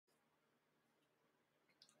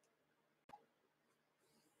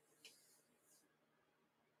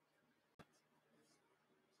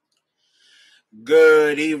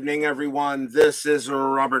Good evening, everyone. This is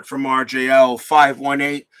Robert from RJL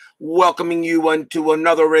 518, welcoming you into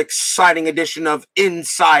another exciting edition of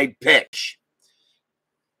Inside Pitch.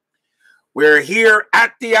 We're here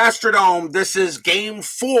at the Astrodome. This is Game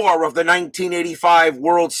 4 of the 1985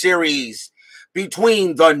 World Series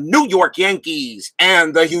between the New York Yankees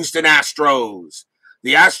and the Houston Astros.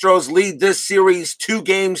 The Astros lead this series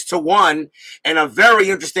 2-1 in a very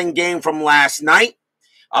interesting game from last night.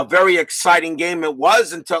 A very exciting game it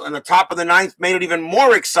was until in the top of the ninth made it even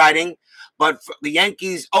more exciting, but the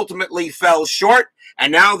Yankees ultimately fell short,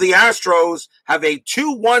 and now the Astros have a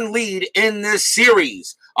 2-1 lead in this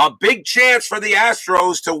series. A big chance for the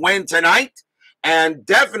Astros to win tonight and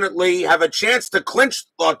definitely have a chance to clinch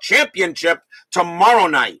the championship tomorrow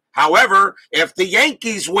night. However, if the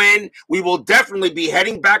Yankees win, we will definitely be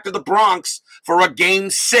heading back to the Bronx for a Game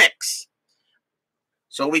 6.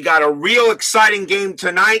 So we got a real exciting game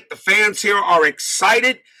tonight. The fans here are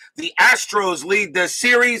excited. The Astros lead this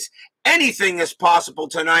series. Anything is possible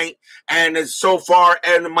tonight. And so far,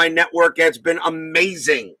 and my network has been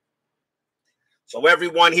amazing. So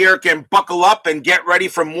everyone here can buckle up and get ready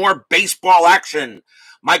for more baseball action.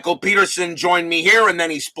 Michael Peterson joined me here, and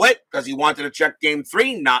then he split because he wanted to check Game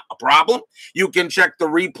 3. Not a problem. You can check the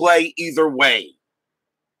replay either way.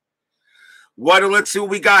 Let's see what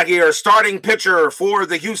we got here. Starting pitcher for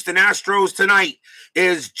the Houston Astros tonight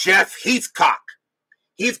is Jeff Heathcock.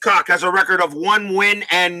 Heathcock has a record of 1 win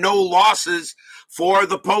and no losses for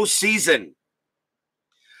the postseason.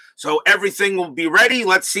 So everything will be ready.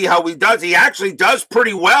 Let's see how he does. He actually does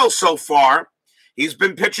pretty well so far. He's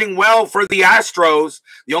been pitching well for the Astros.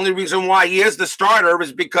 The only reason why he is the starter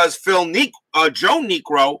is because Joe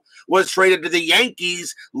Niekro was traded to the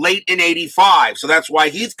Yankees late in '85. So that's why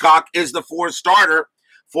Heathcock is the fourth starter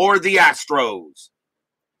for the Astros.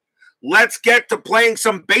 Let's get to playing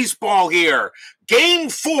some baseball here. Game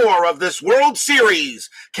 4 of this World Series.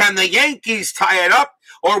 Can the Yankees tie it up,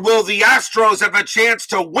 or will the Astros have a chance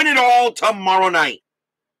to win it all tomorrow night?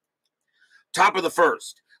 Top of the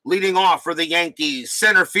first. Leading off for the Yankees,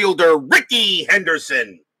 center fielder Rickey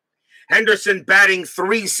Henderson. Henderson batting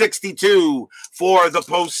 .362 for the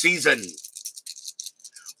postseason.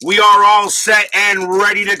 We are all set and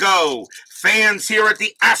ready to go. Fans here at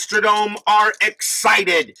the Astrodome are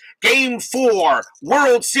excited. Game 4,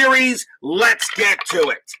 World Series, let's get to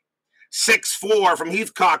it. 6-4 from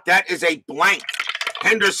Heathcock, that is a blank.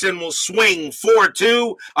 Henderson will swing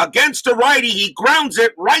 4-2 against a righty. He grounds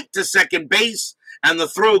it right to second base. And the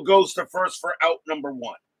throw goes to first for out number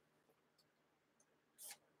 1.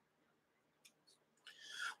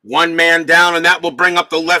 1 man down, and that will bring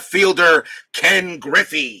up the left fielder, Ken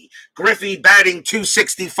Griffey. Griffey batting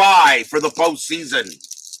 .265 for the postseason.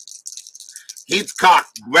 Heathcock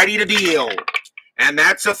ready to deal. And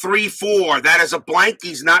that's a 3-4. That is a blank.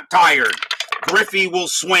 He's not tired. Griffey will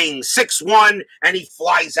swing 6-1, and he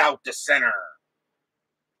flies out to center.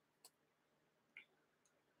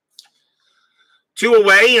 2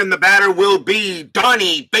 away, and the batter will be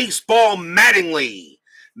Donnie Baseball Mattingly.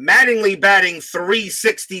 Mattingly batting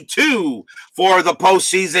 .362 for the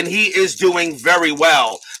postseason. He is doing very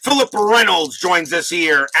well. Philip Reynolds joins us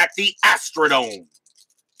here at the Astrodome.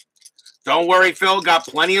 Don't worry, Phil. Got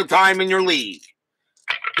plenty of time in your league.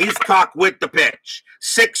 Heathcock with the pitch.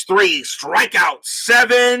 6-3, strikeout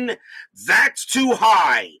 7. That's too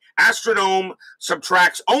high. Astrodome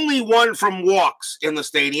subtracts only 1 from walks in the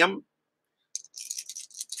stadium.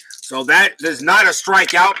 So that is not a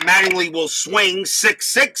strikeout. Mattingly will swing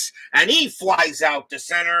 6-6, and he flies out to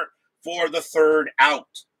center for the 3rd out.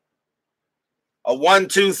 A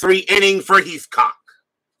 1-2-3 inning for Heathcock.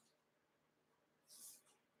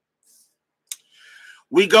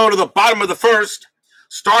 We go to the bottom of the first.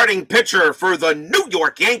 Starting pitcher for the New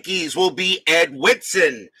York Yankees will be Ed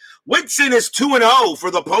Whitson. Whitson is 2-0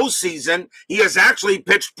 for the postseason. He has actually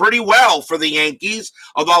pitched pretty well for the Yankees,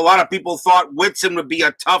 although a lot of people thought Whitson would be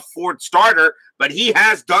a tough 4th starter, but he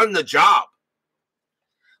has done the job.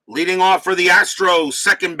 Leading off for the Astros,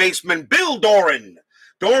 second baseman Bill Doran.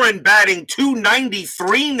 Doran batting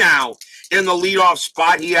 .293 now in the leadoff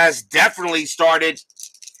spot. He has definitely started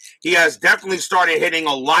hitting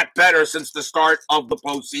a lot better since the start of the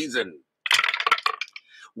postseason.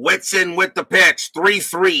 Whitson with the pitch,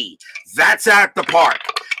 3-3. That's at the park.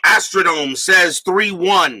 Astrodome says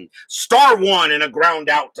 3-1. Star 1 and a ground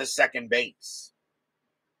out to second base.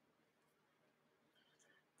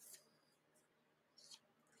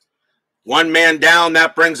 One man down,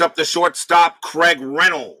 that brings up the shortstop, Craig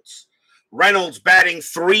Reynolds. Reynolds batting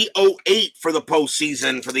 .308 for the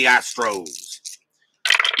postseason for the Astros.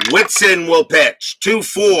 Whitson will pitch,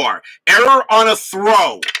 2-4. Error on a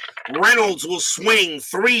throw. Reynolds will swing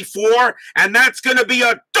 3-4, and that's going to be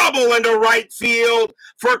a double into right field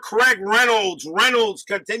for Craig Reynolds. Reynolds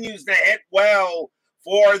continues to hit well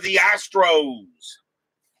for the Astros.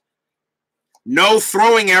 No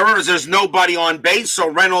throwing errors. There's nobody on base, so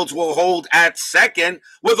Reynolds will hold at second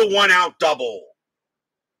with a one-out double.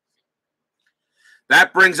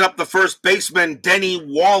 That brings up the first baseman, Denny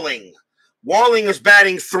Walling. Walling is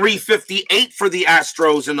batting .358 for the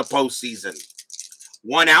Astros in the postseason.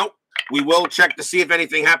 One out. We will check to see if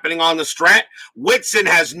anything happening on the strat. Whitson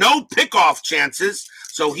has no pickoff chances,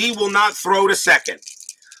 so he will not throw to second.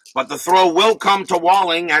 But the throw will come to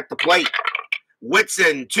Walling at the plate.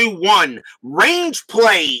 Whitson, 2-1. Range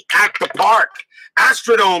play at the park.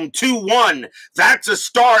 Astrodome, 2-1. That's a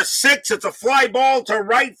star 6. It's a fly ball to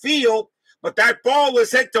right field, but that ball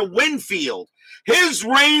is hit to Winfield. His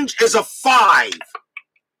range is a 5.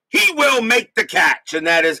 He will make the catch, and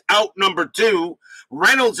that is out number 2.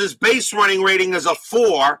 Reynolds' base running rating is a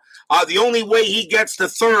 4. The only way he gets to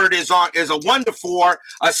third is a 1-4.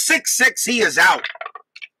 A 6-6, he is out.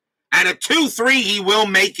 And a 2-3, he will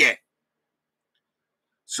make it.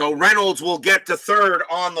 So Reynolds will get to third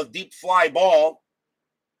on the deep fly ball.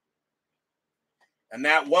 And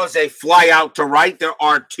that was a fly out to right. There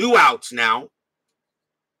are 2 outs now.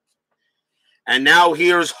 And now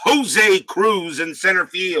here's Jose Cruz in center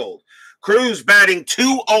field. Cruz batting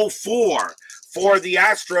 .204 for the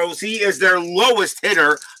Astros. He is their lowest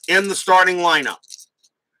hitter in the starting lineup.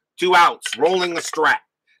 2 outs, rolling the strat.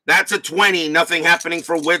 That's a 20. Nothing happening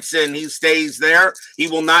for Whitson. He stays there. He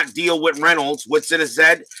will not deal with Reynolds. Whitson, as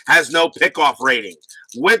said, has no pickoff rating.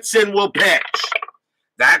 Whitson will pitch.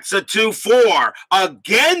 That's a 2-4.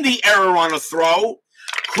 Again, the error on a throw.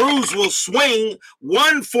 Cruz will swing.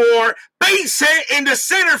 1-4. Base hit into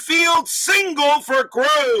center field. Single for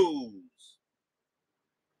Cruz.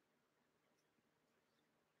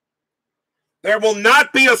 There will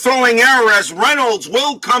not be a throwing error as Reynolds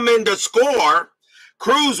will come in to score.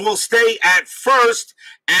 Cruz will stay at first,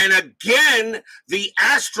 and again, the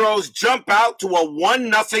Astros jump out to a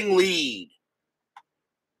 1-0 lead.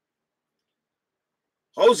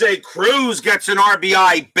 Jose Cruz gets an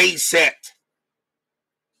RBI base hit.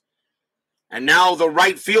 And now the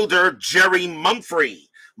right fielder, Jerry Mumphrey.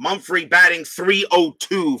 Mumphrey batting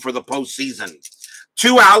 .302 for the postseason.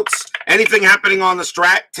 2 outs. Anything happening on the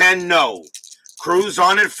strat? 10, no. Cruz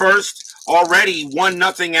on at first. Already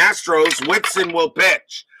 1-0 Astros. Whitson will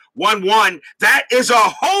pitch. 1-1. That is a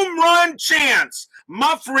home run chance.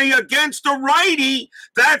 Mumphrey against a righty.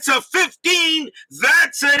 That's a 15.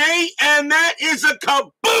 That's an 8. And that is a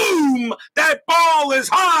kaboom. That ball is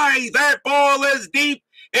high. That ball is deep.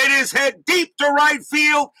 It is hit deep to right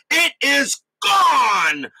field. It is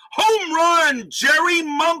gone. Home run, Jerry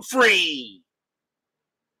Mumphrey.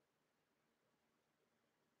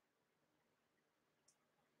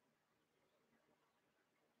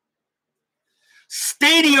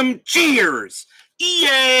 Stadium cheers.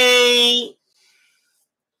 Yay!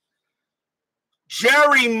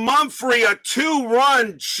 Jerry Mumphrey, a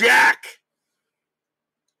 2-run jack.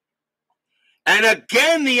 And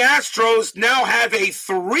again, the Astros now have a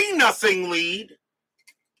 3-0 lead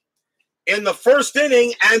in the first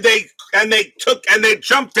inning, and they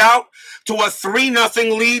jumped out to a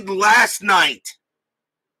 3-0 lead last night.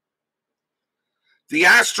 The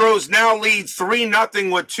Astros now lead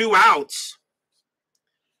 3-0 with 2 outs.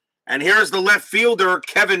 And here's the left fielder,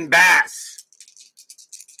 Kevin Bass.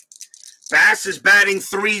 Bass is batting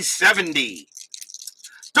 .370.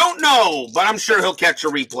 Don't know, but I'm sure he'll catch a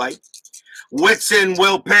replay. Whitson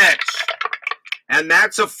will pitch. And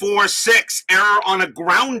that's a 4-6. Error on a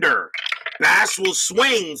grounder. Bass will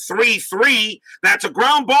swing. 3-3. That's a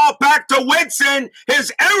ground ball back to Whitson.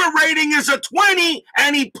 His error rating is a 20,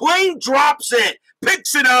 and he plain drops it.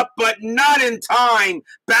 Picks it up, but not in time.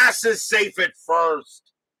 Bass is safe at first.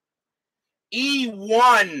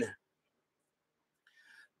 E1.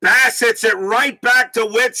 Bass hits it right back to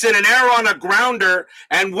Whitson, an error on a grounder,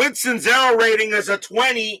 and Whitson's error rating is a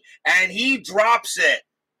 20, and he drops it.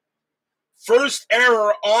 First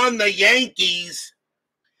error on the Yankees,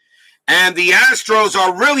 and the Astros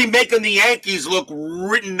are really making the Yankees look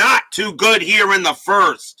not too good here in the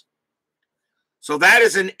first. So that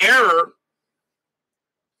is an error.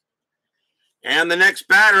 And the next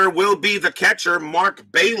batter will be the catcher,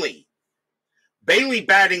 Mark Bailey. Bailey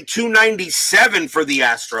batting .297 for the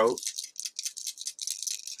Astros.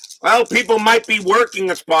 Well, people might be working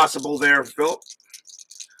as possible there, Phil.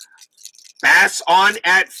 Bass on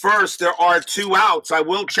at first. There are 2 outs. I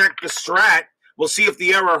will check the strat. We'll see if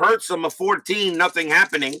the error hurts them. A 14, nothing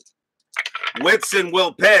happening. Whitson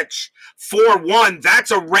will pitch. 4-1. That's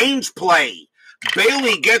a range play.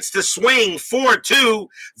 Bailey gets to swing 4-2.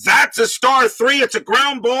 That's a star 3. It's a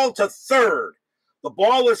ground ball to third. The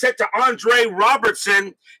ball is hit to Andre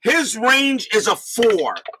Robertson. His range is a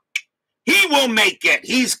 4. He will make it.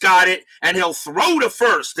 He's got it, and he'll throw to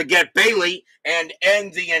first to get Bailey and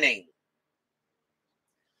end the inning.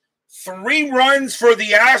 3 runs for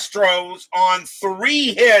the Astros on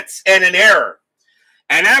 3 hits and an error.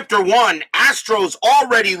 And after one, Astros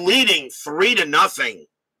already leading 3-0.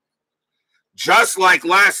 Just like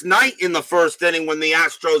last night in the first inning when the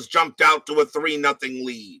Astros jumped out to a 3-0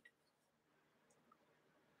 lead.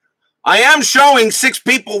 I am showing 6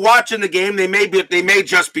 people watching the game. They may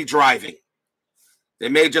just be driving. They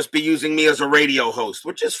may just be using me as a radio host,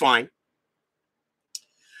 which is fine.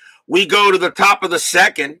 We go to the top of the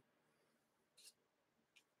second.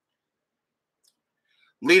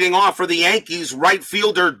 Leading off for the Yankees, right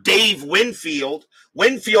fielder Dave Winfield.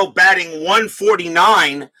 Winfield batting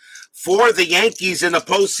 149 for the Yankees in the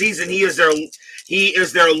postseason. He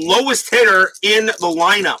is their lowest hitter in the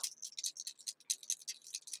lineup.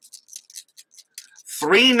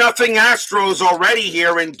 3-0 Astros already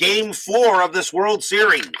here in Game 4 of this World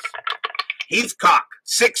Series. Heathcock,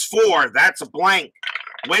 6-4. That's a blank.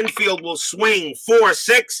 Winfield will swing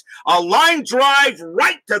 4-6. A line drive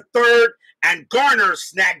right to third, and Garner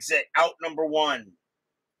snags it, out number 1.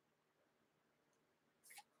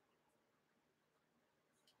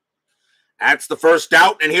 That's the first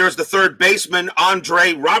out, and here's the third baseman,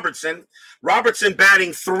 Andre Robertson. Robertson batting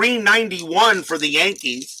 .391 for the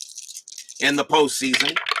Yankees in the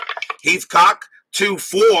postseason. Heathcock,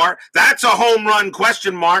 2-4. That's a home run,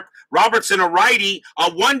 question mark. Robertson, a righty, a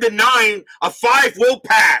 1-9, a 5 will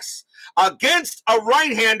pass. Against a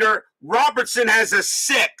right-hander, Robertson has a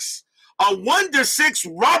 6. A 1-6,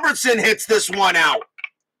 Robertson hits this one out.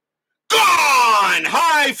 Gone!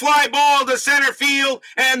 High fly ball to center field,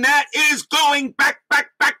 and that is going back.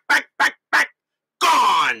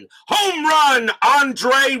 Gone! Home run,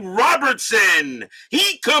 Andre Robertson.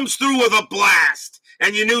 He comes through with a blast,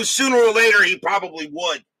 and you knew sooner or later he probably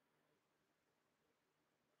would.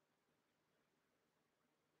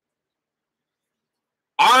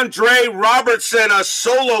 Andre Robertson, a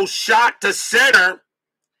solo shot to center,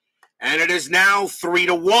 and it is now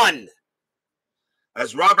 3-1.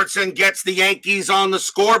 As Robertson gets the Yankees on the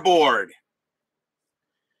scoreboard.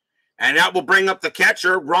 And that will bring up the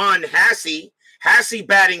catcher, Ron Hassey. Hassey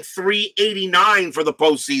batting .389 for the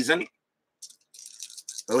postseason.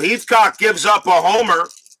 So Heathcock gives up a homer.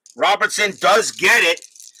 Robertson does get it.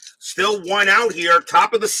 Still 1 out here,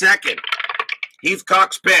 top of the second.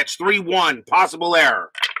 Heathcock's pitch, 3-1, possible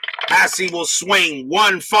error. Hassey will swing,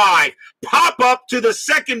 1-5. Pop up to the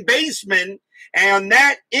second baseman, and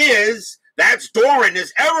that's Doran.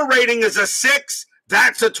 His error rating is a 6.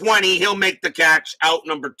 That's a 20. He'll make the catch, out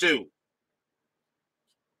number 2.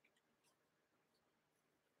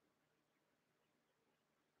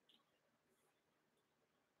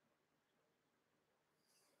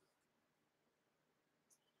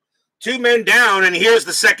 Two men down, and here's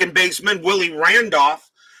the second baseman, Willie Randolph.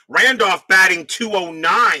 Randolph batting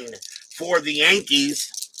 .209 for the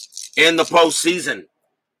Yankees in the postseason.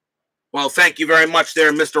 Well, thank you very much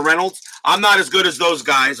there, Mr. Reynolds. I'm not as good as those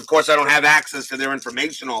guys. Of course, I don't have access to their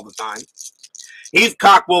information all the time.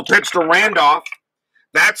 Heathcock will pitch to Randolph.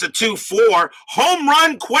 That's a 2-4. Home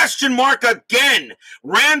run, question mark again.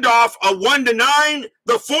 Randolph, a 1-9.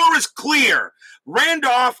 The 4 is clear.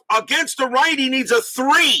 Randolph against the righty needs a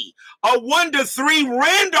 3. A 1-3.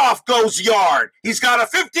 Randolph goes yard. He's got a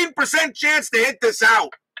 15% chance to hit this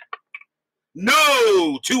out.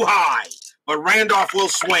 No, too high. But Randolph will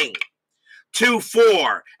swing.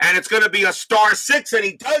 2-4. And it's going to be a star 6. And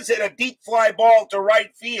he does hit a deep fly ball to right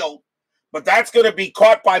field. But that's going to be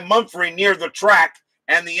caught by Mumphrey near the track.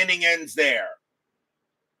 And the inning ends there.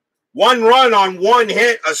 1 run on 1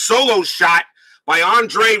 hit. A solo shot by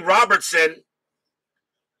Andre Robertson.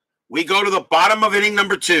 We go to the bottom of inning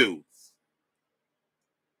number 2.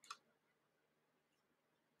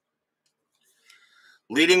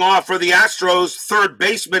 Leading off for the Astros, third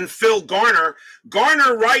baseman Phil Garner.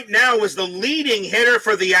 Garner right now is the leading hitter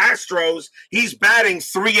for the Astros. He's batting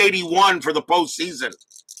 .381 for the postseason.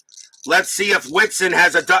 Let's see if Whitson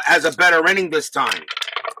has a better inning this time.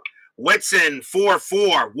 Whitson,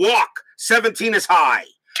 4-4. Walk, 17 is high.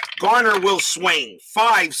 Garner will swing.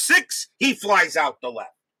 5-6. He flies out the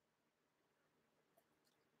left.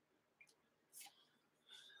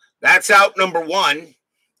 That's out number 1.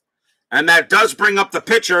 And that does bring up the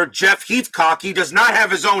pitcher, Jeff Heathcock. He does not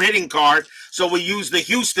have his own hitting card, so we use the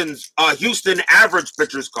Houston average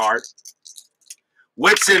pitcher's card.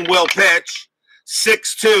 Whitson will pitch.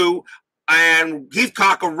 6-2. and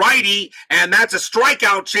Heathcock a righty, and that's a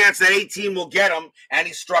strikeout chance that 18 will get him, and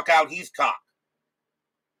he struck out Heathcock.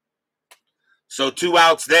 So 2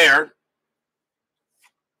 outs there.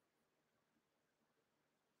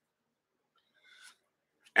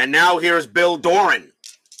 And now here's Bill Doran.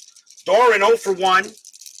 Doran 0 for 1.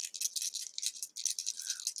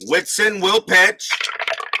 Whitson will pitch.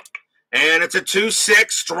 And it's a 2-6.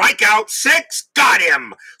 Strikeout 6. Got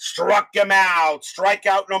him. Struck him out.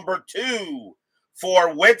 Strikeout number 2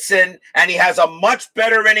 for Whitson. And he has a much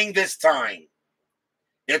better inning this time.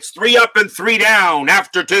 It's 3 up and 3 down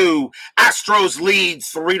after 2. Astros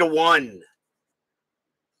leads 3-1.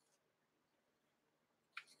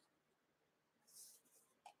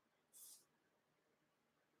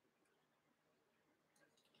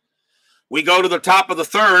 We go to the top of the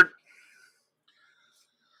third.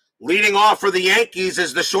 Leading off for the Yankees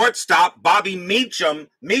is the shortstop, Bobby Meacham.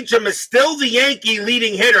 Meacham is still the Yankee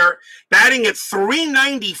leading hitter, batting at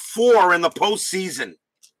 .394 in the postseason.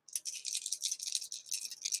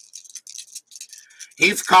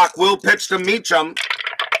 Heathcock will pitch to Meacham,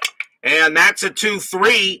 and that's a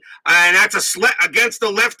 2-3, and that's a against the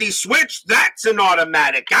lefty switch. That's an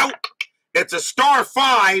automatic out. It's a star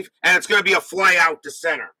 5, and it's going to be a fly out to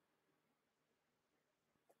center.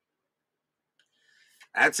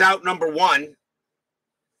 That's out number 1.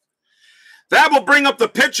 That will bring up the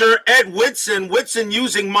pitcher, Ed Whitson. Whitson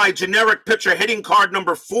using my generic pitcher hitting card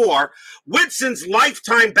number 4. Whitson's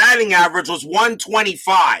lifetime batting average was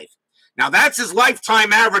 .125. Now, that's his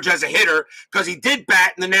lifetime average as a hitter because he did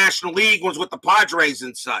bat in the National League, was with the Padres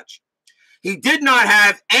and such. He did not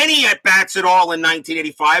have any at-bats at all in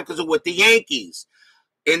 1985 because of with the Yankees.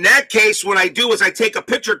 In that case, what I do is I take a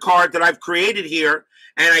pitcher card that I've created here,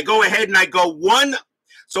 and I go ahead and I go 1.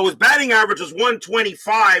 So his batting average was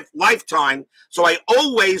 .125 lifetime. So I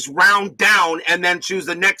always round down and then choose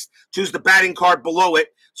the batting card below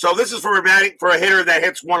it. So this is for a hitter that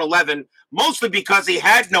hits .111, mostly because he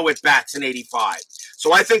had no at-bats in 85.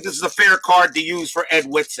 So I think this is a fair card to use for Ed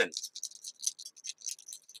Whitson.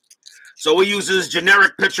 So we use his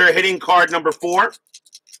generic pitcher hitting card number 4.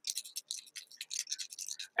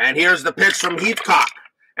 And here's the pitch from Heathcock.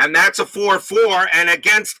 And that's a 4-4, and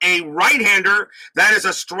against a right-hander, that is a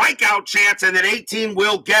strikeout chance, and that 18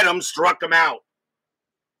 will get him, struck him out.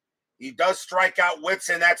 He does strike out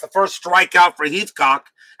Whitson. That's the first strikeout for Heathcock,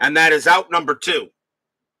 and that is out number 2.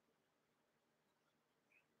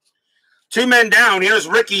 2 men down. Here's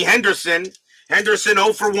Ricky Henderson. Henderson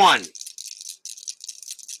 0 for 1.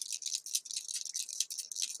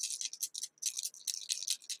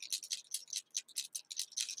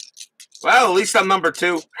 Well, at least I'm number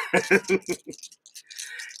 2.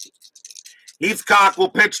 Heathcock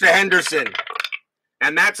will pitch to Henderson.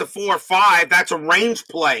 And that's a 4-5. That's a range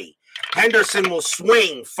play. Henderson will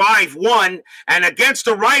swing 5-1. And against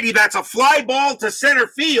a righty, that's a fly ball to center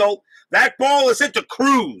field. That ball is hit to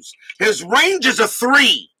Cruz. His range is a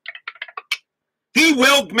 3. He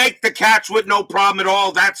will make the catch with no problem at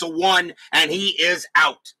all. That's a 1, and he is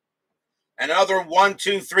out. Another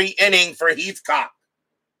 1-2-3 inning for Heathcock.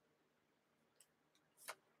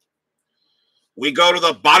 We go to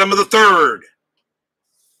the bottom of the third.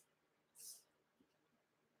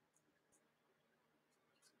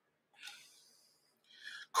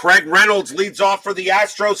 Craig Reynolds leads off for the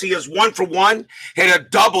Astros. He is 1 for 1. Hit a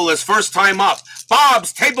double his first time up.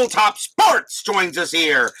 Bob's Tabletop Sports joins us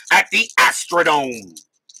here at the Astrodome.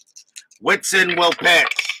 Whitson will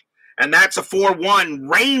pitch. And that's a 4-1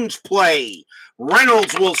 range play.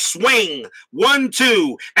 Reynolds will swing.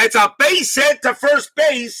 1-2. It's a base hit to first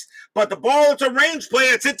base. But the ball, it's a range play.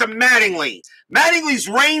 It's hit to Mattingly. Mattingly's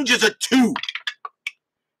range is a 2.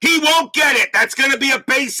 He won't get it. That's going to be a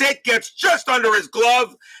base hit. Gets just under his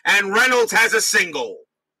glove. And Reynolds has a single.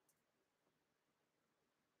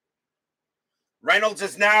 Reynolds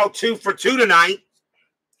is now 2 for 2 tonight.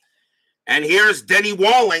 And here's Denny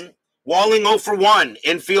Walling. Walling 0 for 1.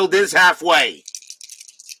 Infield is halfway.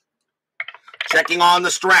 Checking on the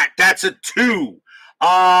strat. That's a 2.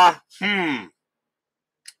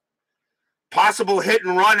 Possible hit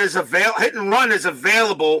and run is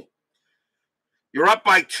available. You're up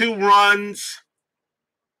by 2 runs.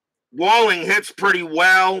 Walling hits pretty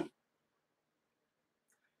well.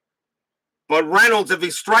 But Reynolds, if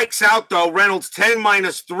he strikes out, though, Reynolds 10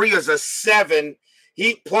 minus 3 is a 7.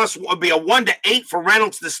 He plus would be a 1-8 for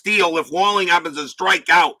Reynolds to steal if Walling happens to strike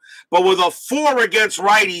out. But with a 4 against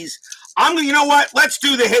righties, you know what? Let's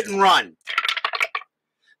do the hit and run.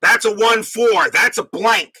 That's a 1-4. That's a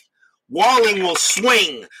blank. Walling will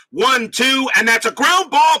swing. 1-2, and that's a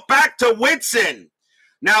ground ball back to Whitson.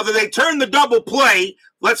 Now that they turn the double play,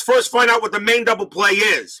 Let's first find out what the main double play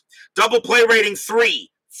is. Double play rating 3,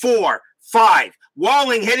 4, 5.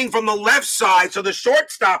 Walling hitting from the left side, so the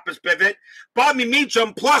shortstop is pivot. Bobby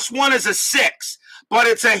Meacham +1 is a 6. But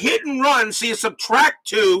it's a hit and run, so you subtract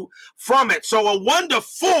 2 from it. So a 1 to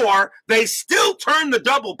 4, they still turn the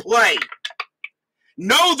double play.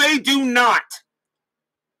 No, they do not.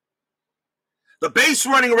 The base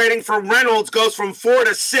running rating for Reynolds goes from 4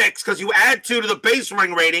 to 6 because you add 2 to the base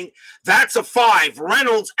running rating. That's a 5.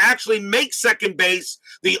 Reynolds actually makes second base.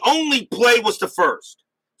 The only play was to first.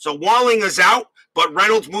 So Walling is out, but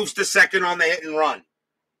Reynolds moves to second on the hit and run.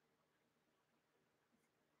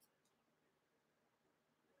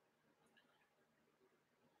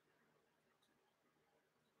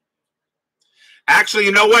 Actually,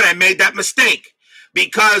 you know what? I made that mistake.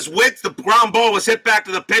 Because with the ground ball was hit back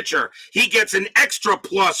to the pitcher, he gets an extra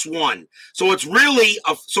 +1. So it's really,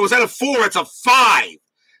 so instead of 4, it's a 5.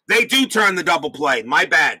 They do turn the double play. My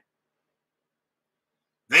bad.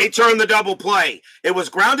 They turn the double play. It was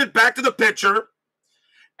grounded back to the pitcher,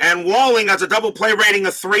 and Walling has a double play rating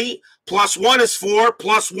of 3, +1 is 4,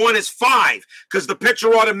 +1 is 5, because the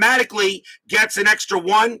pitcher automatically gets an extra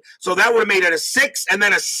 1. So that would have made it a 6 and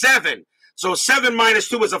then a 7. So 7 minus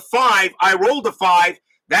 2 is a 5. I rolled a 5.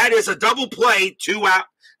 That is a double play, 2 out.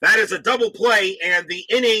 That is a double play, and the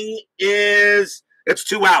inning it's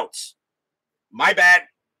 2 outs. My bad.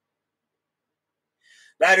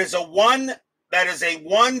 That is a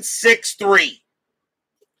 1-6-3.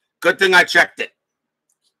 Good thing I checked it.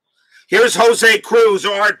 Here's Jose Cruz.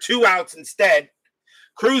 There are 2 outs instead.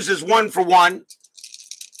 Cruz is 1 for 1.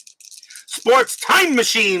 Sports Time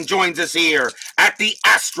Machine joins us here at the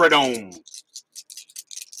Astrodome.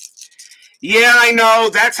 Yeah, I know.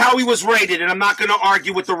 That's how he was rated, and I'm not going to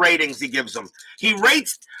argue with the ratings he gives them.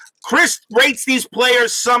 Chris rates these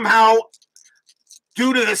players somehow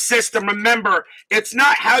due to the system. Remember, it's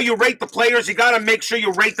not how you rate the players. You got to make sure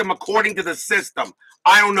you rate them according to the system.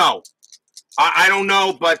 I don't know. I don't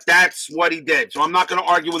know, but that's what he did. So I'm not going to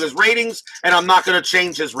argue with his ratings, and I'm not going to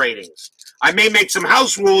change his ratings. I may make some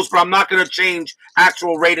house rules, but I'm not going to change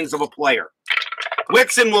actual ratings of a player.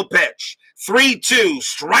 Whitson will pitch. 3-2,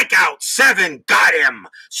 strikeout 7, got him.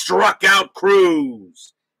 Struck out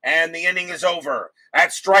Cruz. And the inning is over.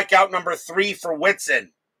 That's strikeout number 3 for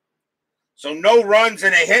Whitson. So no runs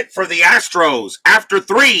and a hit for the Astros. After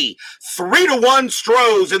 3, 3-1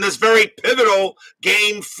 Stros in this very pivotal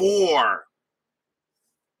Game 4.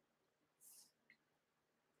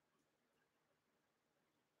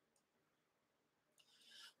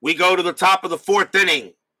 We go to the top of the 4th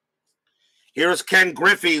inning. Here's Ken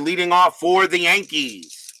Griffey leading off for the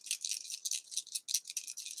Yankees.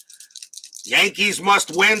 Yankees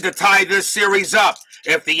must win to tie this series up.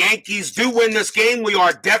 If the Yankees do win this game, we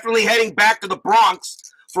are definitely heading back to the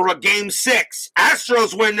Bronx for a Game 6.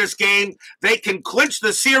 Astros win this game, they can clinch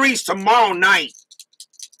the series tomorrow night.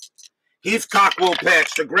 Heathcock will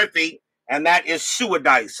pitch to Griffey, and that is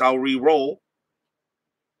Suadice. I'll re-roll.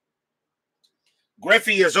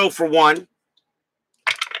 Griffey is 0 for 1.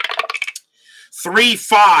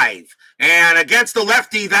 3-5. And against the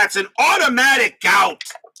lefty, that's an automatic out.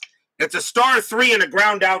 It's a star 3 and a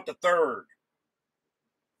ground out to third.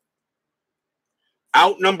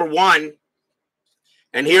 Out number 1.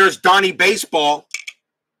 And here's Donnie Baseball.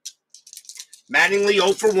 Mattingly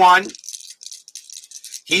 0 for 1.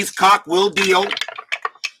 Heathcock will deal.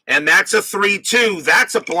 And that's a 3-2.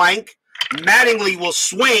 That's a blank. Mattingly will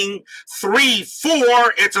swing.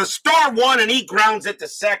 3-4. It's a star 1, and he grounds it to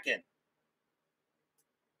second.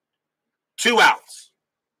 2 outs.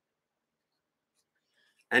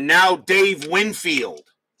 And now Dave Winfield.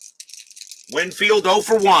 Winfield 0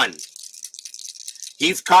 for 1.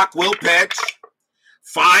 Heathcock will pitch.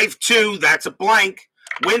 5-2. That's a blank.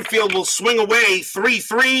 Winfield will swing away.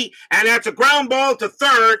 3-3. And that's a ground ball to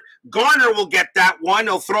third. Garner will get that one.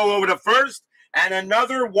 He'll throw over to first. And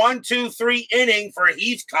another 1-2-3 inning for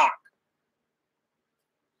Heathcock.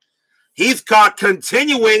 Heathcock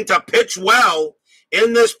continuing to pitch well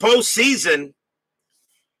in this postseason.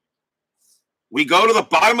 We go to the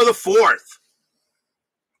bottom of the 4th.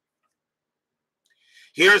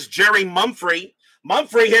 Here's Jerry Mumphrey.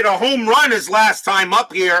 Mumphrey hit a home run his last time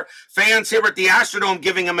up here. Fans here at the Astrodome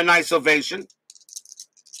giving him a nice ovation.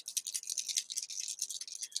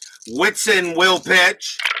 Whitson will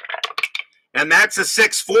pitch. And that's a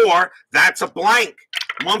 6-4. That's a blank.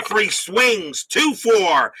 Mumphrey swings.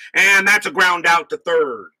 2-4. And that's a ground out to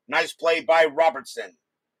third. Nice play by Robertson.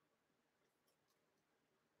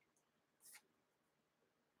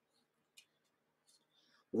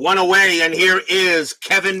 One away, and here is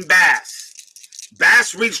Kevin Bass.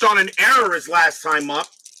 Bass reached on an error his last time up.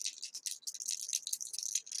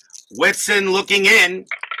 Whitson looking in,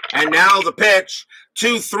 and now the pitch,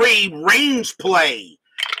 2-3, range play.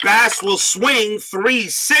 Bass will swing,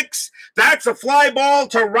 3-6. That's a fly ball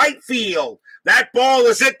to right field. That ball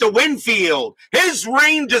is hit to Winfield. His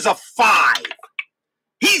range is a 5.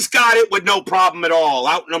 He's got it with no problem at all.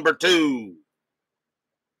 Out number 2.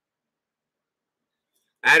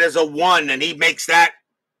 That is a 1, and he makes that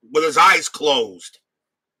with his eyes closed.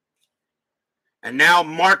 And now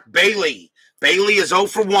Mark Bailey. Bailey is 0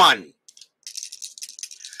 for 1.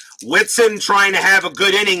 Whitson trying to have a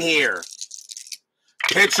good inning here.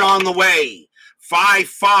 Pitch on the way.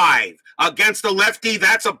 5-5. Against the lefty,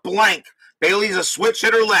 that's a blank. Bailey's a switch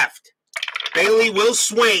hitter left. Bailey will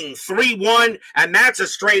swing. 3-1, and that's a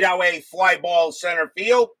straight away fly ball center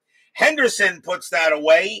field. Henderson puts that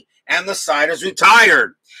away, and the side is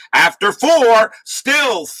retired. After 4,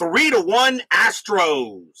 still 3-1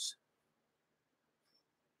 Astros.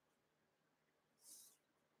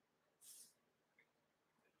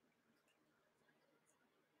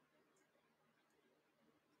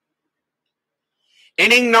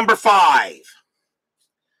 Inning number 5.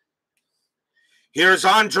 Here's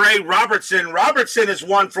Andre Robertson. Robertson is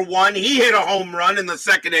 1 for 1. He hit a home run in the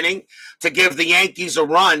second inning to give the Yankees a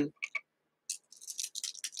run.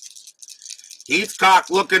 Heathcock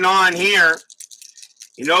looking on here.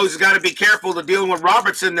 He knows he's got to be careful to dealing with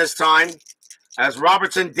Robertson this time, as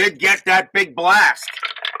Robertson did get that big blast.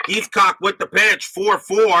 Heathcock with the pitch,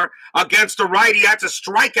 4-4 against the righty. That's a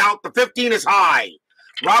strikeout. The 15 is high.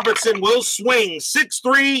 Robertson will swing,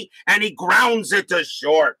 6-3, and he grounds it to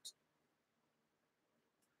short.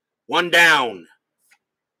 1 down.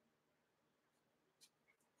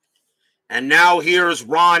 And now here's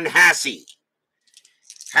Ron Hassey.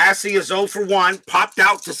 Hassey is 0 for 1, popped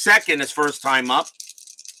out to second his first time up.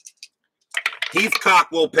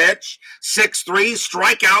 Heathcock will pitch, 6-3,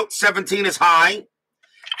 strikeout, 17 is high.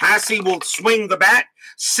 Hassey will swing the bat,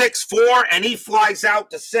 6-4, and he flies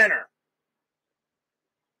out to center.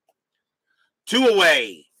 2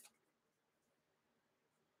 away.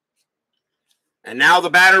 And now the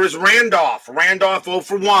batter is Randolph. Randolph 0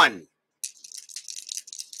 for 1.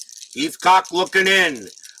 Heathcock looking in.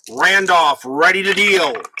 Randolph ready to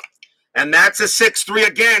deal. And that's a 6-3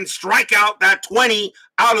 again. Strikeout, that 20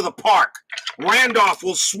 out of the park. Randolph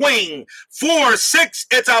will swing. 4-6.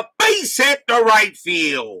 It's a base hit to right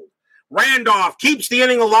field. Randolph keeps the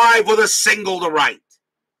inning alive with a single to right.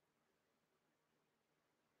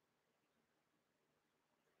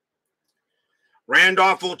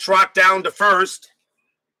 Randolph will trot down to first.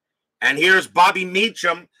 And here's Bobby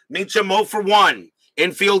Meacham. Meacham 0 for 1.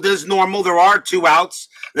 Infield is normal. There are 2 outs.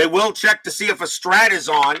 They will check to see if a strat is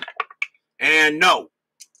on. And no.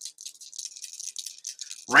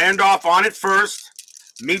 Randolph on at first.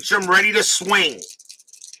 Meacham ready to swing.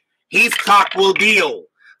 Heathcock will deal.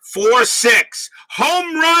 4-6.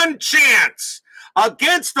 Home run chance.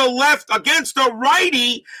 Against the left, against the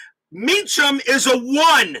righty, Meacham is a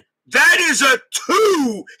 1. That is a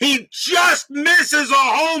 2. He just misses a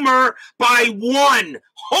homer by 1.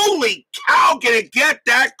 Holy cow, can it get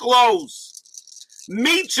that close?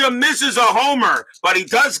 Meacham misses a homer, but he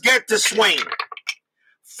does get to swing.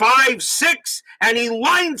 5-6, and he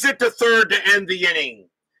lines it to third to end the inning.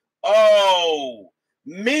 Oh,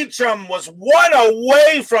 Meacham was 1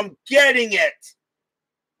 away from getting it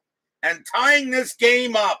and tying this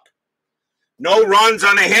game up. No runs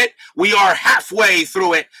on a hit. We are halfway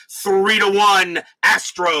through it. 3-1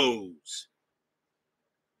 Astros.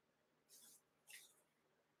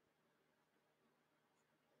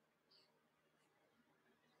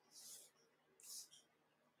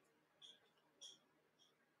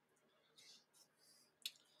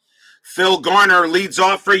 Phil Garner leads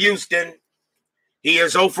off for Houston. He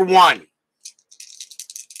is 0 for 1.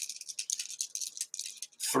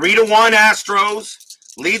 3-1 Astros.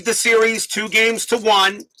 Lead the series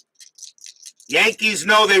 2-1. Yankees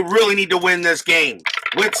know they really need to win this game.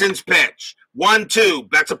 Whitson's pitch. 1-2.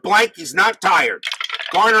 That's a blank. He's not tired.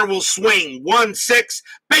 Garner will swing. 1-6.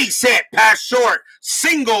 Base hit. Pass short.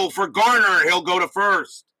 Single for Garner. He'll go to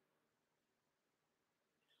first.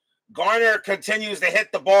 Garner continues to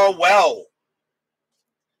hit the ball well.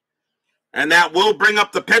 And that will bring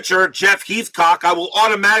up the pitcher, Jeff Heathcock. I will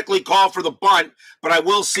automatically call for the bunt, but I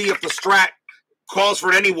will see if the strat calls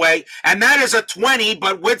for it anyway. And that is a 20,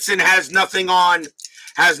 but Whitson has nothing on,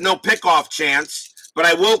 has no pickoff chance. But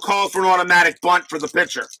I will call for an automatic bunt for the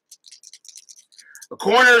pitcher. The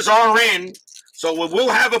corners are in, so we will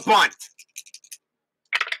have a bunt.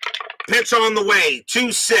 Pitch on the way,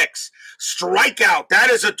 2-6. Strikeout, that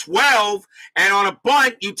is a 12. And on a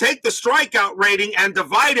bunt, you take the strikeout rating and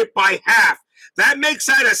divide it by half. That makes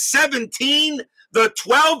that a 17. The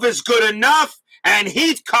 12 is good enough, and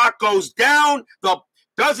Heathcock goes down.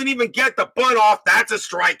 Doesn't even get the bunt off. That's a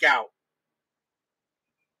strikeout.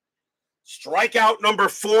 Strikeout number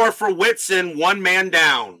 4 for Whitson, 1 man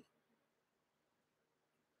down.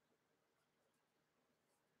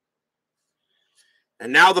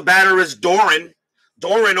 And now the batter is Doran.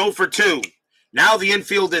 Doran 0 for 2. Now the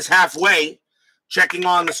infield is halfway. Checking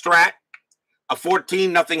on the strat. A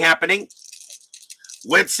 14, nothing happening.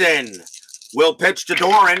 Whitson will pitch to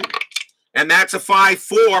Doran. And that's a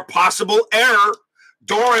 5-4. Possible error.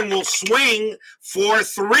 Doran will swing for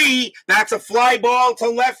 3. That's a fly ball to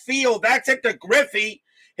left field. That's it to Griffey.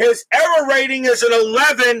 His error rating is an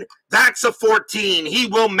 11. That's a 14. He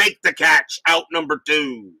will make the catch. Out number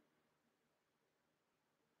 2.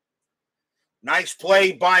 Nice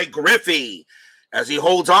play by Griffey as he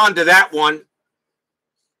holds on to that one.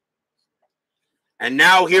 And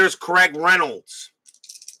now here's Craig Reynolds.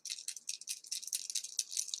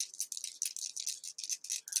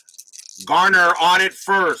 Garner on it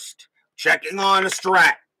first. Checking on a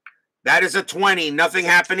strat. That is a 20. Nothing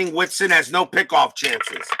happening. Whitson has no pickoff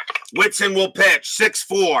chances. Whitson will pitch.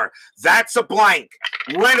 6-4. That's a blank.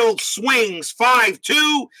 Reynolds swings.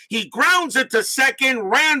 5-2. He grounds it to second.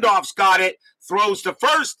 Randolph's got it. Throws to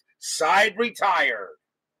first. Side retired.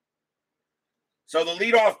 So the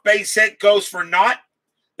leadoff base hit goes for naught.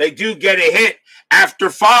 They do get a hit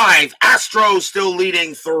after 5. Astros still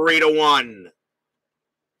leading 3-1.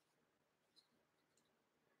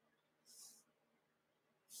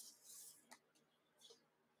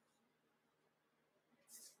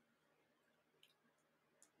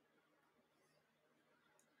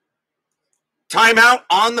 Timeout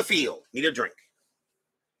on the field. Need a drink.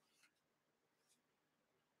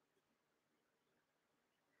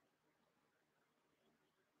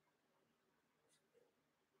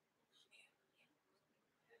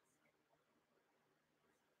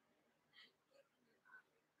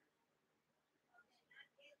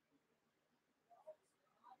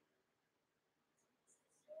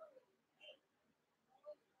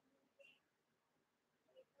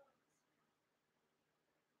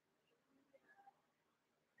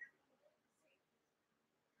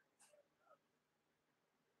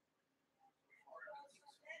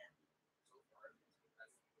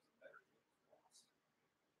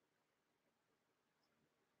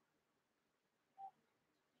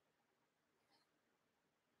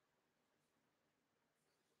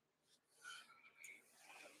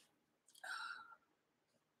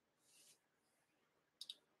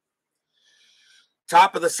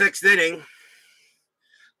 Top of the 6th inning.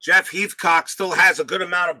 Jeff Heathcock still has a good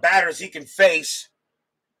amount of batters he can face,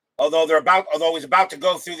 although he's about to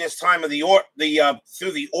go through this time of the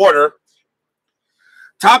order.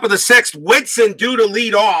 Top of the 6th, Whitson due to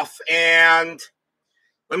lead off, and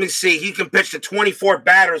let me see, he can pitch to 24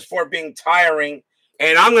 batters before being tiring,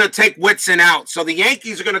 and I'm going to take Whitson out. So the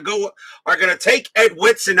Yankees are going to take Ed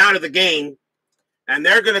Whitson out of the game, and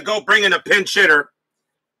they're going to go bring in a pinch hitter.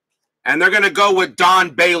 And they're going to go with Don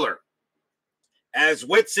Baylor, as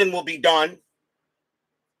Whitson will be done.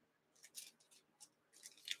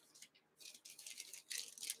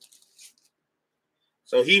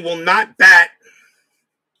 So he will not bat.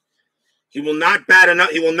 He will not bat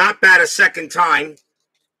a second time.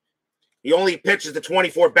 He only pitches to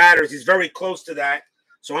 24 batters. He's very close to that.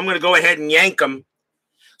 So I'm going to go ahead and yank him.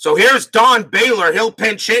 So here's Don Baylor. He'll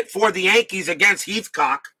pinch hit for the Yankees against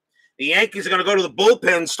Heathcock. The Yankees are going to go to the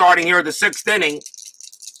bullpen starting here at the 6th inning.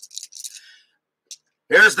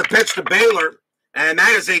 Here's the pitch to Baylor, and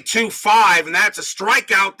that is a 2-5, and that's a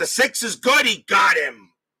strikeout. The 6 is good. He got him.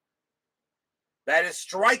 That is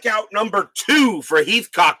strikeout number 2 for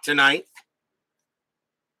Heathcock tonight.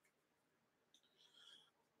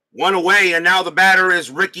 1 away, and now the batter is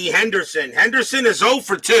Ricky Henderson. Henderson is 0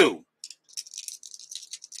 for 2.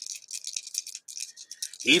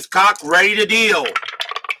 Heathcock ready to deal.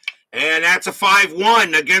 And that's a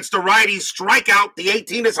 5-1 against a righty strikeout. The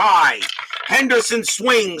 18 is high. Henderson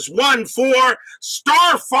swings 1-4.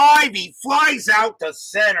 Star 5. He flies out to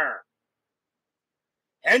center.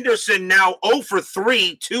 Henderson now 0 for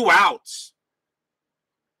 3, 2 outs.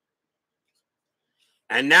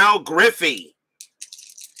 And now Griffey.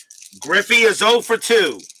 Griffey is 0 for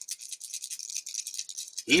 2.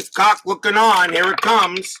 Heathcock looking on. Here it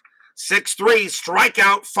comes. 6-3,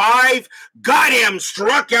 strikeout 5. Got him.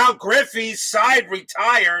 Struck out Griffey. Side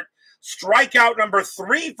retired. Strikeout number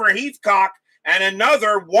 3 for Heathcock. And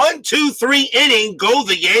another 1-2-3 inning. Go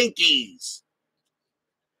the Yankees.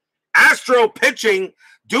 Astro pitching,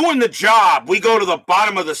 doing the job. We go to the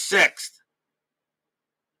bottom of the 6th.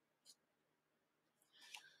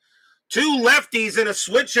 2 lefties and a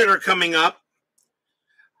switch hitter coming up.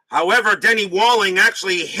 However, Denny Walling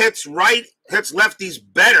actually hits lefties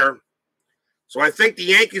better. So I think the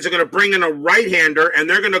Yankees are going to bring in a right-hander, and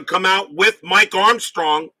they're going to come out with Mike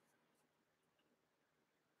Armstrong.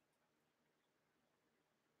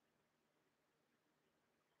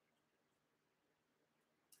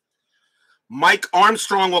 Mike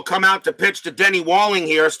Armstrong will come out to pitch to Denny Walling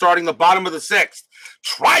here, starting the bottom of the 6th.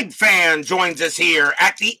 Tribe Fan joins us here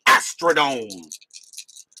at the Astrodome.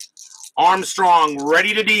 Armstrong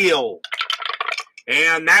ready to deal.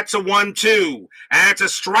 And that's a 1-2. And it's a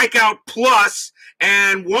strikeout plus.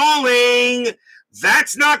 And Walling,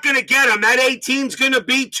 that's not going to get him. That 18's going to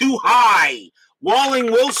be too high.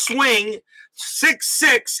 Walling will swing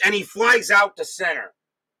 6-6, and he flies out to center.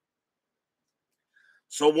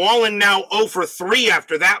 So Walling now 0 for 3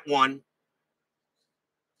 after that one.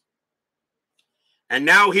 And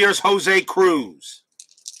now here's Jose Cruz.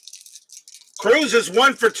 Cruz is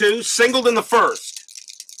 1 for 2, singled in the first.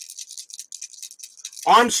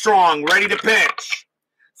 Armstrong ready to pitch.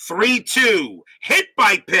 3-2. Hit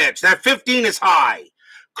by pitch. That 15 is high.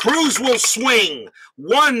 Cruz will swing.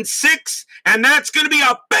 1-6. And that's going to be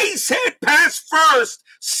a base hit past first.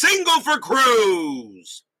 Single for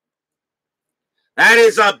Cruz. That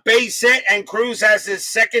is a base hit, and Cruz has his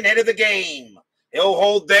second hit of the game. He'll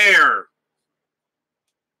hold there.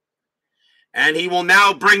 And he will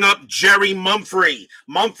now bring up Jerry Mumphrey.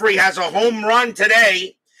 Mumphrey has a home run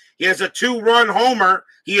today. He has a 2-run homer.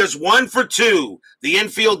 He is 1 for 2. The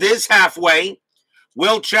infield is halfway.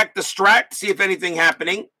 We'll check the strat to see if anything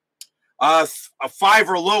happening. A 5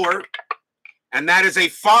 or lower. And that is a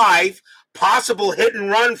 5. Possible hit and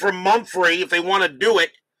run from Mumphrey if they want to do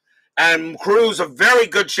it. And Cruz a very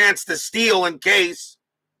good chance to steal in case.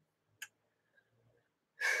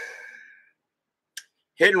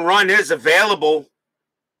 Hit and run is available.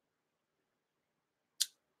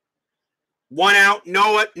 1 out.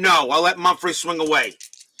 No. I'll let Mumphrey swing away.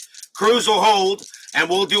 Cruz will hold, and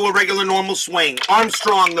we'll do a regular normal swing.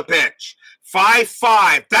 Armstrong the pitch.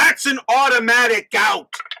 5-5. That's an automatic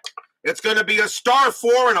out. It's going to be a star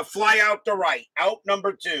 4 and a fly out to right. Out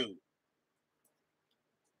number 2.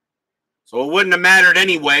 So it wouldn't have mattered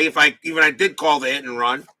anyway if I did call the hit and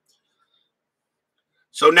run.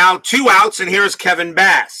 So now 2 outs, and here's Kevin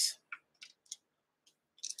Bass.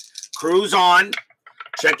 Cruz on,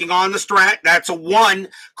 checking on the strat. That's a 1.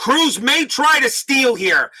 Cruz may try to steal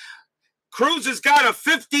here. Cruz has got a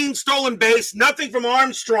 15 stolen base, nothing from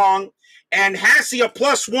Armstrong, and Hassie a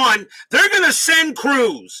 +1. They're going to send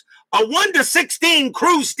Cruz. A 1-16,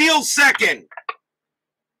 Cruz steals second.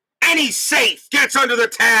 And he's safe. Gets under the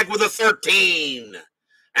tag with a 13.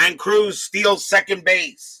 And Cruz steals second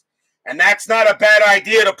base. And that's not a bad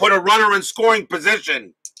idea to put a runner in scoring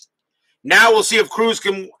position. Now we'll see if Cruz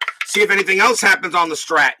can see if anything else happens on the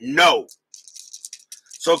strat. No.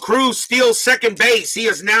 So Cruz steals second base. He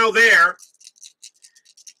is now there.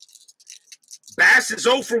 Bass is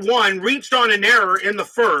 0 for 1. Reached on an error in the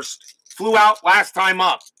first. Flew out last time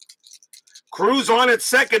up. Cruz on at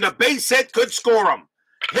second. A base hit could score him.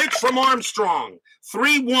 Pitch from Armstrong.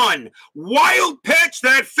 3-1. Wild pitch.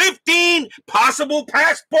 That 15. Possible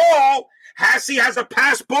pass ball. Hassie has a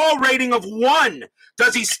pass ball rating of 1.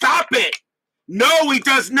 Does he stop it? No, he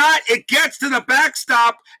does not. It gets to the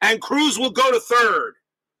backstop, and Cruz will go to third.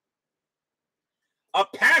 A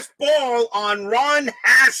pass ball on Ron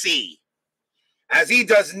Hassie, as he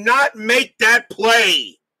does not make that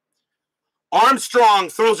play. Armstrong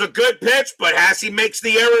throws a good pitch, but Hassie makes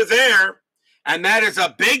the error there. And that is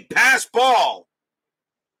a big pass ball.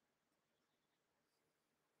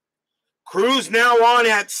 Cruz now on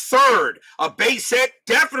at third. A base hit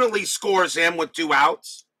definitely scores him with 2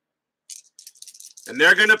 outs. And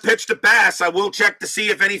they're going to pitch to Bass. I will check to see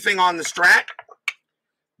if anything on the strat.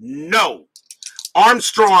 No.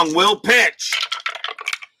 Armstrong will pitch.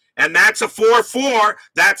 And that's a 4-4.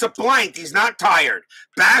 That's a blank. He's not tired.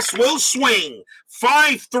 Bass will swing.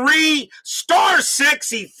 5-3, star 6.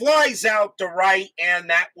 He flies out to right, and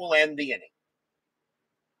that will end the inning.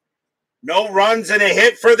 No runs and a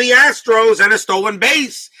hit for the Astros and a stolen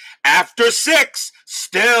base. After 6,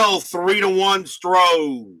 still 3-1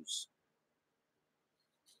 Stros.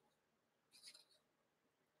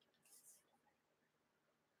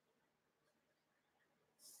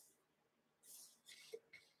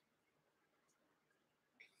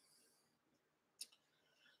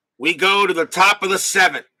 We go to the top of the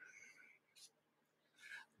 7th.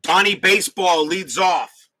 Donnie Baseball leads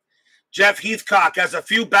off. Jeff Heathcock has a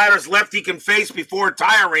few batters left he can face before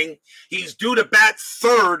retiring. He's due to bat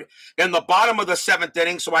third in the bottom of the 7th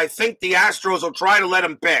inning, so I think the Astros will try to let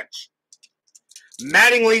him pitch.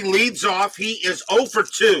 Mattingly leads off. He is 0 for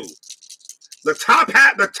 2. The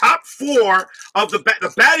top four of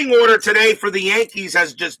the batting order today for the Yankees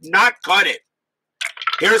has just not cut it.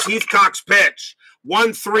 Here's Heathcock's pitch.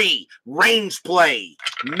 1-3, range play.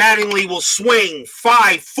 Mattingly will swing.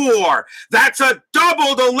 5-4. That's a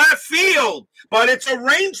double to left field, but it's a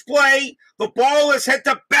range play. The ball is hit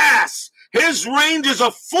to Bass. His range is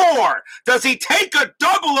a 4. Does he take a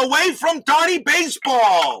double away from Donnie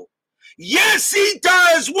Baseball? Yes, he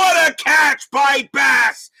does. What a catch by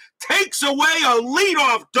Bass. Takes away a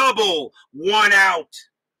leadoff double. 1 out.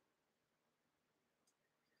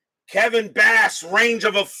 Kevin Bass, range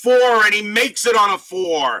of a 4, and he makes it on a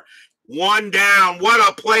 4. 1 down. What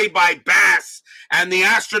a play by Bass. And the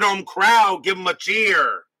Astrodome crowd give him a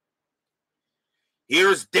cheer.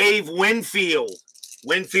 Here's Dave Winfield.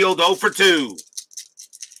 Winfield 0 for 2.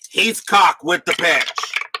 Heathcock with the pitch.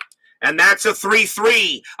 And that's a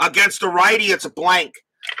 3-3. Against a righty, it's a blank.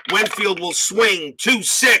 Winfield will swing.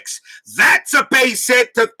 2-6. That's a base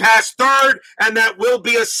hit to past third, and that will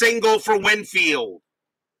be a single for Winfield.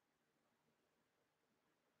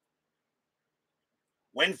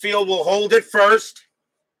 Winfield will hold it first.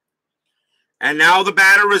 And now the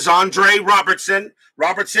batter is Andre Robertson.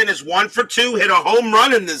 Robertson is 1 for 2, hit a home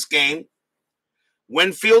run in this game.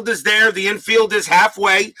 Winfield is there. The infield is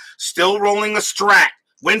halfway, still rolling a strat.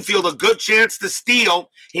 Winfield, a good chance to steal.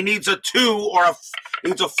 He needs a 2 or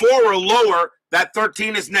needs a 4 or lower. That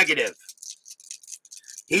 13 is negative.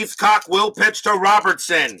 Heathcock will pitch to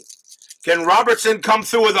Robertson. Can Robertson come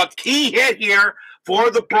through with a key hit here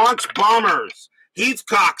for the Bronx Bombers?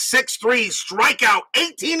 Heathcock, 6-3, strikeout,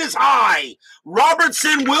 18 is high.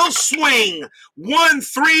 Robertson will swing.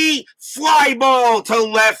 1-3, fly ball to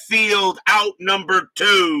left field, out number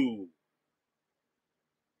 2.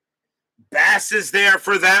 Bass is there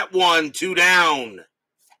for that one, 2 down.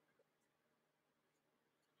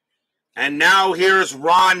 And now here's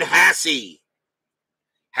Ron Hasse.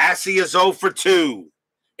 Hasse is 0 for 2.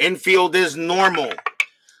 Infield is normal.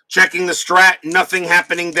 Checking the strat, nothing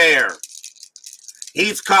happening there.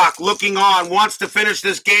 Heathcock looking on, wants to finish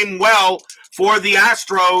this game well for the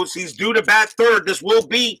Astros. He's due to bat third. This will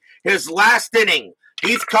be his last inning.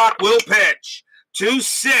 Heathcock will pitch.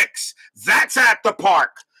 2-6. That's at the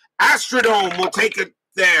park. Astrodome will take it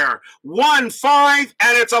there. 1-5,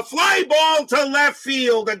 and it's a fly ball to left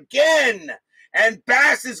field again. And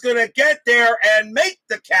Bass is going to get there and make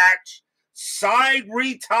the catch. Side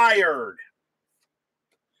retired.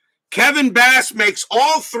 Kevin Bass makes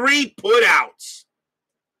all 3 putouts.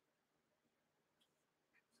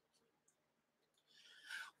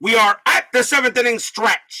 We are at the 7th inning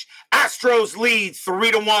stretch. Astros lead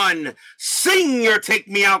 3-1. Sing your take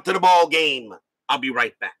me out to the ball game. I'll be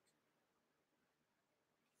right back.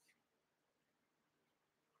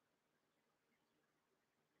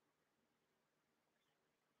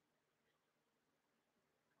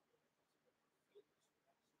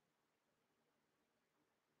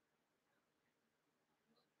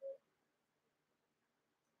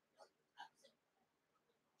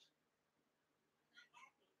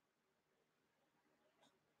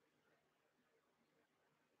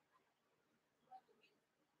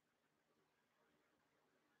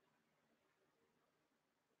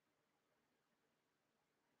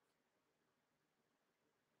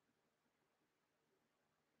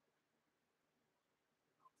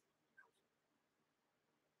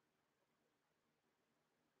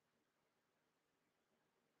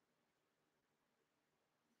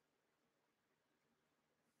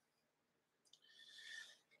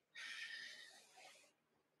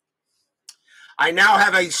 I now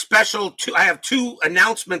have a special, I have 2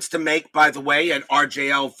 announcements to make, by the way, at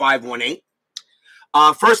RJL 518.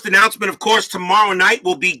 First announcement, of course, tomorrow night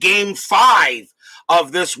will be Game 5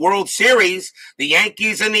 of this World Series, the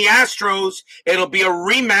Yankees and the Astros. It'll be a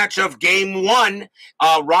rematch of Game 1.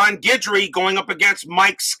 Ron Guidry going up against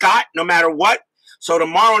Mike Scott, no matter what. So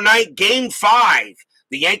tomorrow night, Game 5.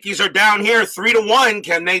 The Yankees are down here 3-1.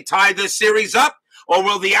 Can they tie this series up? Or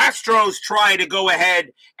will the Astros try to go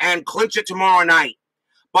ahead and clinch it tomorrow night?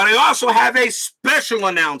 But I also have a special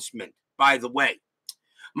announcement, by the way.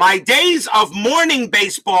 My days of morning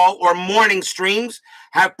baseball or morning streams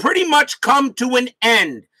have pretty much come to an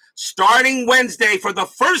end. Starting Wednesday, for the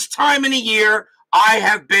first time in a year, I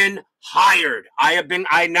have been hired.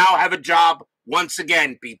 I now have a job once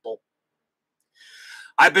again, people.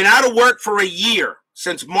 I've been out of work for a year.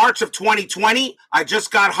 Since March of 2020, I just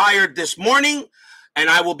got hired this morning. And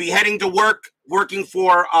I will be heading to working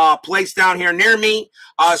for a place down here near me,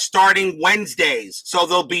 starting Wednesdays. So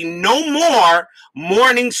there'll be no more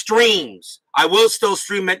morning streams. I will still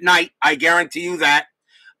stream at night, I guarantee you that.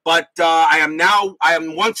 But I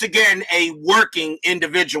am once again a working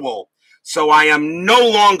individual. So I am no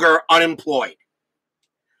longer unemployed.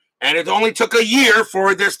 And it only took a year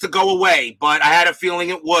for this to go away, but I had a feeling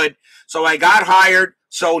it would. So I got hired.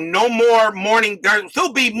 So no more morning. There'll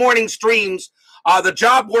still be morning streams. The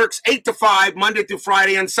job works 8 to 5, Monday through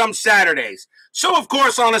Friday, and some Saturdays. So, of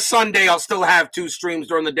course, on a Sunday, I'll still have 2 streams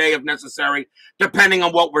during the day if necessary, depending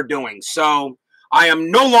on what we're doing. So I am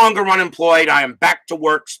no longer unemployed. I am back to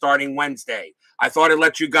work starting Wednesday. I thought I'd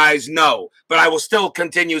let you guys know, but I will still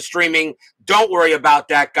continue streaming. Don't worry about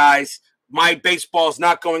that, guys. My baseball's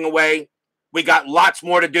not going away. We got lots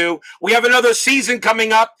more to do. We have another season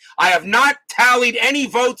coming up. I have not tallied any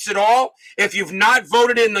votes at all. If you've not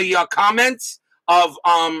voted in the comments of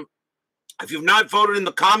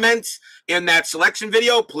in that selection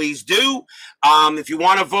video, please do. If you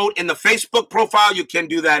want to vote in the Facebook profile, you can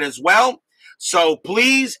do that as well. So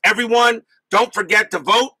please, everyone, don't forget to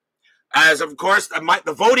vote. As of course,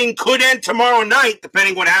 the voting could end tomorrow night,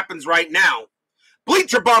 depending what happens right now.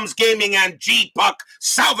 Bleacher Bums Gaming and G-Puck,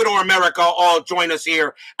 Salvador America all join us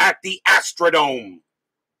here at the Astrodome.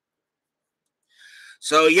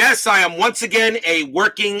 So yes, I am once again a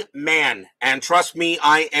working man. And trust me,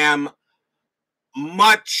 I am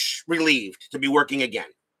much relieved to be working again.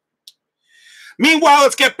 Meanwhile,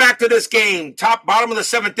 let's get back to this game. Bottom of the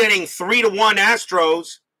 7th inning, 3-1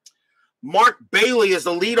 Astros. Mark Bailey is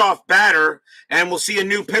the leadoff batter, and we'll see a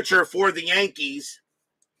new pitcher for the Yankees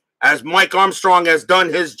as Mike Armstrong has done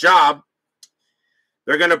his job.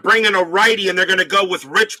 They're going to bring in a righty, and they're going to go with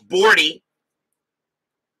Rich Bordy.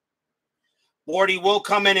 Bordy will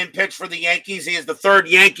come in and pitch for the Yankees. He is the 3rd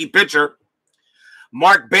Yankee pitcher.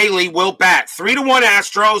 Mark Bailey will bat. 3-1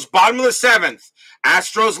 Astros, bottom of the 7th.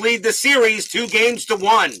 Astros lead the series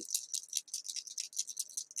 2-1.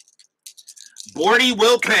 Bordy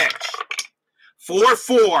will pitch.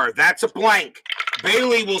 4-4, that's a blank.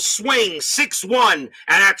 Bailey will swing 6-1, and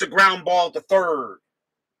that's a ground ball to 3rd.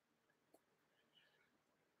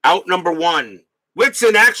 Out number 1.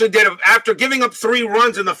 Whitson actually did, after giving up 3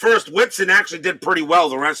 runs in the first, Whitson actually did pretty well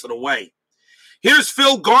the rest of the way. Here's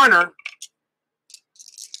Phil Garner.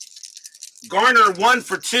 Garner 1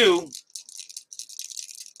 for 2.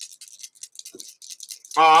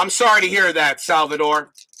 Oh, I'm sorry to hear that,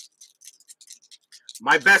 Salvador.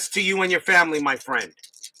 My best to you and your family, my friend.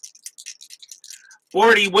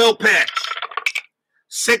 Bordy will pitch.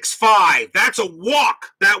 6-5. That's a walk.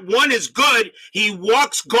 That one is good. He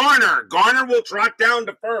walks Garner. Garner will trot down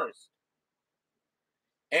to first.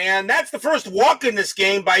 And that's the first walk in this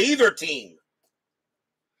game by either team.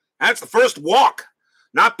 That's the first walk.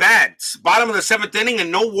 Not bad. It's bottom of the 7th inning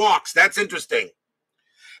and no walks. That's interesting.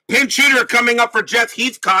 Pinch hitter coming up for Jeff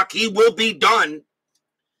Heathcock. He will be done.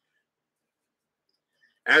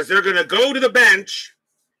 As they're going to go to the bench,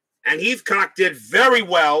 and Heathcock did very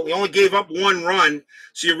well. He only gave up 1 run,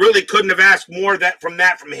 so you really couldn't have asked more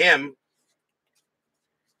from him.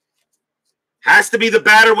 Has to be the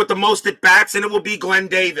batter with the most at-bats, and it will be Glenn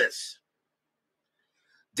Davis.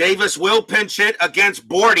 Davis will pinch hit against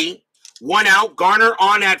Bordy. 1 out, Garner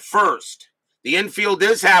on at first. The infield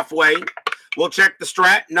is halfway. We'll check the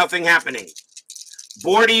strat, nothing happening.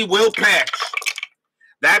 Bordy will pitch.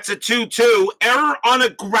 That's a 2-2. Error on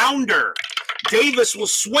a grounder. Davis will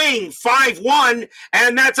swing 5-1,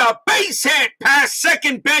 and that's a base hit past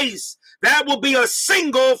second base. That will be a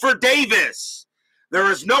single for Davis.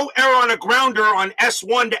 There is no error on a grounder on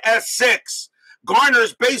S1 to S6.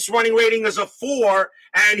 Garner's base running rating is a 4,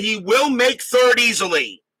 and he will make 3rd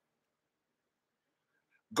easily.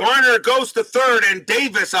 Garner goes to 3rd, and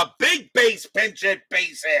Davis, a big base pinch hit,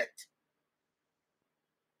 base hit.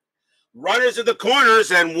 Runners at the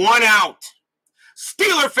corners and 1 out.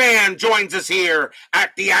 Steeler fan joins us here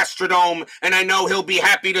at the Astrodome, and I know he'll be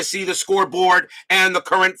happy to see the scoreboard and the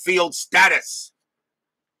current field status.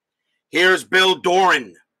 Here's Bill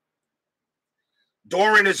Doran.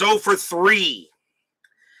 Doran is 0 for 3.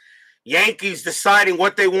 Yankees deciding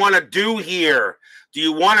what they want to do here. Do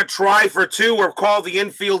you want to try for 2 or call the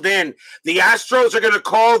infield in? The Astros are going to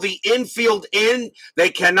call the infield in. They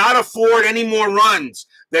cannot afford any more runs.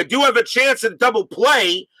 They do have a chance at double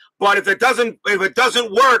play, but if it doesn't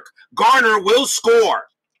work, Garner will score.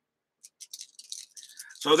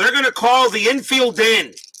 So they're going to call the infield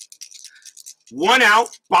in. 1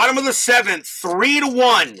 out, bottom of the 7th,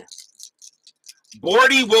 3-1.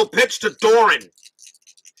 Bordy will pitch to Doran.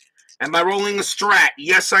 Am I rolling a strat?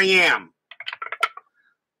 Yes, I am.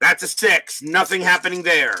 That's a 6. Nothing happening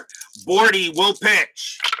there. Bordy will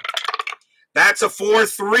pitch. That's a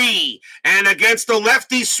 4-3. And against the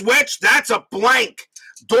lefty switch, that's a blank.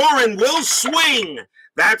 Doran will swing.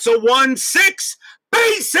 That's a 1-6.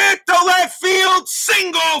 Base hit to left field.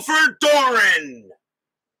 Single for Doran.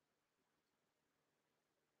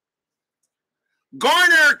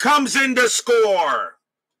 Garner comes in to score.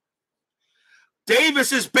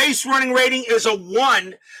 Davis's base running rating is a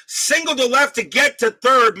 1. Single to left to get to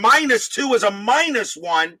third. -2 is a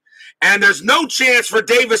 -1. And there's no chance for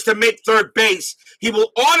Davis to make third base. He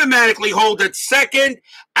will automatically hold at second.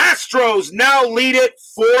 Astros now lead it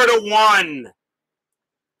 4-1.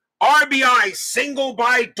 RBI single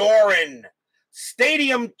by Doran.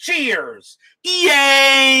 Stadium cheers.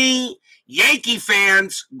 Yay! Yankee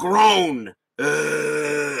fans groan.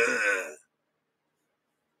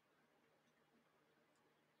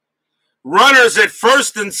 Runners at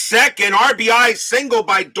first and second. RBI single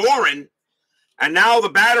by Doran. And now the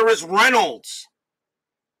batter is Reynolds.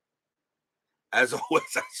 As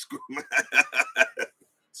always, I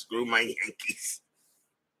screw my Yankees.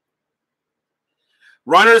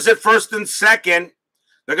 Runners at first and second.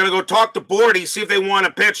 They're going to go talk to Bordy, see if they want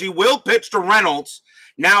to pitch. He will pitch to Reynolds.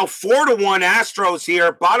 Now 4-1 Astros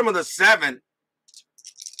here, bottom of the 7th.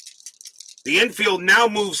 The infield now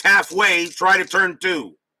moves halfway, try to turn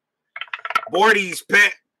 2. Bordy's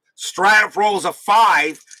pitch. Straff rolls a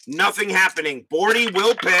 5. Nothing happening. Bordy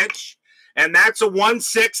will pitch, and that's a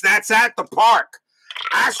 1-6. That's at the park.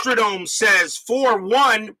 Astrodome says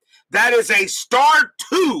 4-1. That is a star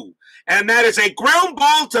 2, and that is a ground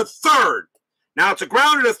ball to third. Now, it's a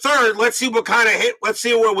grounder to third. Let's see what kind of hit. Let's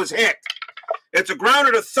see where it was hit. It's a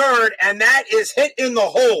grounder to third, and that is hit in the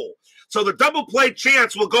hole. So the double play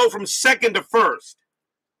chance will go from second to first.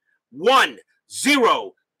 1,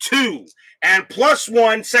 0, 2. And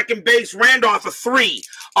 +1, second base, Randolph, a 3.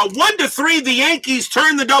 A 1-3, the Yankees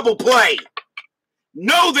turn the double play.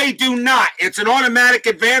 No, they do not. It's an automatic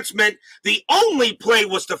advancement. The only play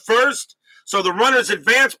was to first, so the runners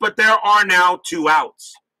advance, but there are now 2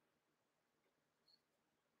 outs.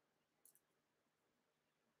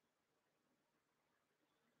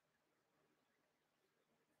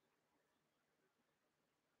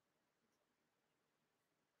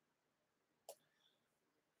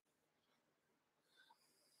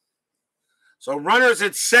 So runners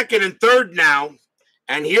at second and third now.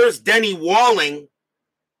 And here's Denny Walling.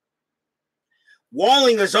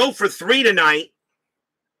 Walling is 0 for 3 tonight.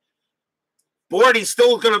 Bordy's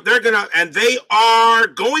still they are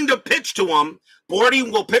going to pitch to him. Bordy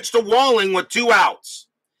will pitch to Walling with 2 outs.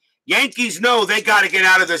 Yankees know they got to get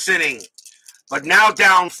out of this inning. But now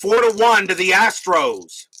down 4-1 to the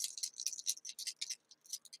Astros.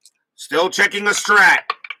 Still checking a strat.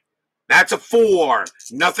 That's a 4.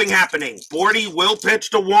 Nothing happening. Bordy will pitch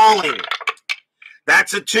to Walling.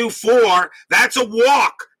 That's a 2-4. That's a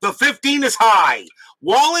walk. The 15 is high.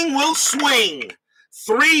 Walling will swing.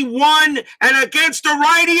 3-1, and against a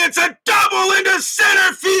righty, it's a double into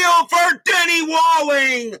center field for Denny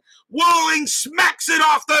Walling. Walling smacks it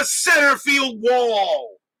off the center field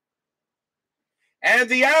wall. And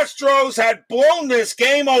the Astros had blown this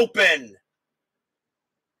game open.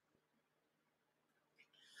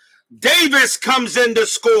 Davis comes in to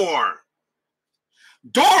score.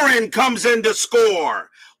 Doran comes in to score.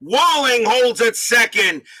 Walling holds at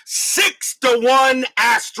second. 6-1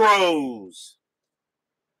 Astros.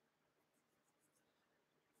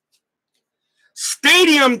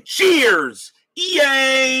 Stadium cheers.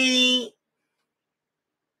 Yay!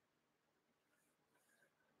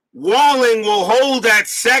 Walling will hold at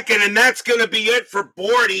second, and that's going to be it for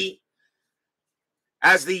Bordy.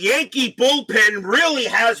 As the Yankee bullpen really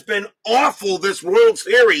has been awful this World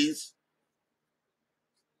Series.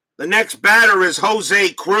 The next batter is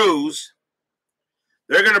Jose Cruz.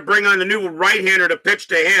 They're going to bring on the new right-hander to pitch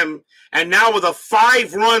to him. And now with a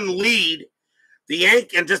 5-run lead,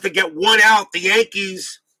 and just to get 1 out, the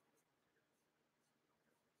Yankees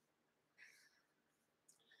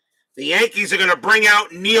are going to bring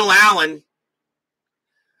out Neil Allen.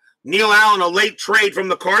 Neil Allen, a late trade from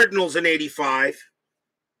the Cardinals in '85.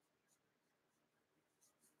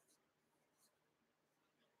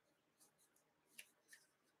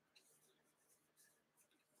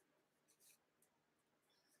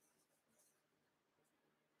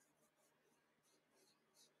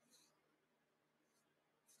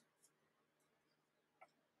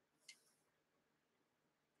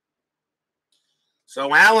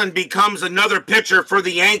 So Allen becomes another pitcher for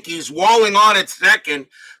the Yankees. Walling on at second.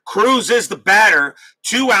 Cruz is the batter.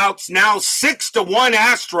 2 outs. Now 6-1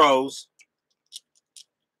 Astros.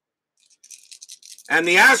 And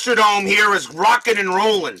the Astrodome here is rocking and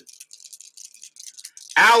rolling.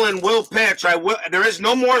 Allen will pitch. There is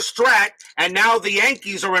no more strat. And now the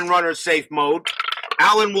Yankees are in runner safe mode.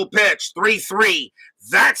 Allen will pitch. 3-3.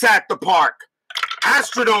 That's at the park.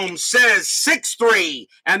 Astrodome says 6-3,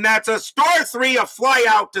 and that's a star 3, a fly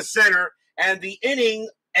out to center, and the inning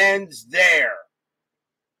ends there.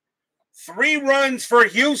 3 runs for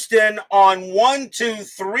Houston on 1, 2,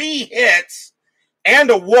 3 hits and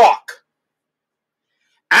a walk.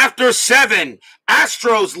 After 7,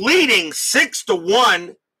 Astros leading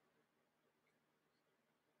 6-1.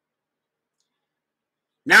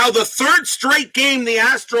 Now the 3rd straight game the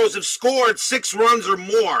Astros have scored 6 runs or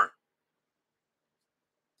more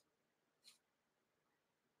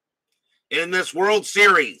in this World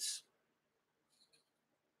Series.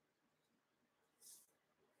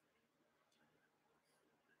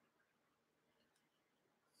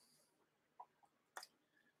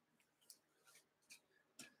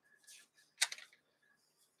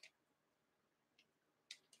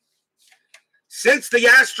 Since the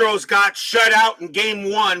Astros got shut out in Game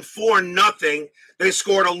 1, 4-0, they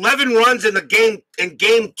scored 11 runs in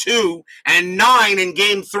Game 2 and 9 in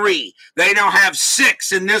Game 3. They now have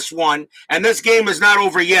 6 in this one, and this game is not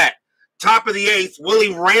over yet. Top of the 8th,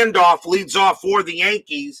 Willie Randolph leads off for the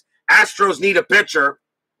Yankees. Astros need a pitcher.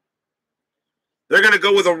 They're going to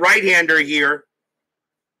go with a right-hander here.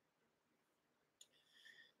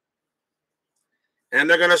 And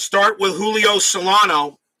they're going to start with Julio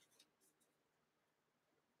Solano.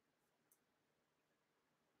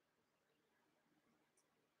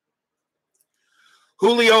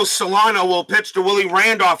 Julio Solano will pitch to Willie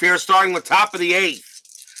Randolph here, starting the top of the 8th.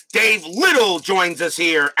 Dave Little joins us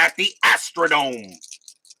here at the Astrodome.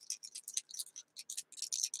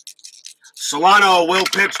 Solano will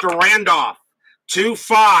pitch to Randolph.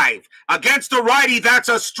 2-5. Against a righty, that's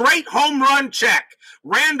a straight home run check.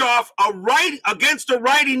 Randolph, against a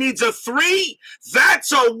righty, needs a 3.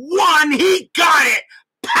 That's a 1. He got it.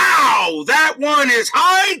 Pow! That one is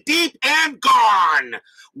high, deep, and gone.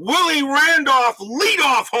 Willie Randolph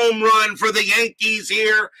leadoff home run for the Yankees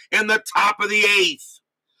here in the top of the 8th.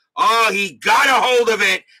 Oh, he got a hold of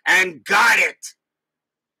it and got it.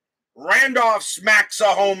 Randolph smacks a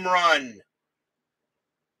home run.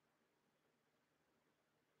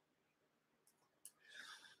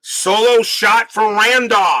 Solo shot for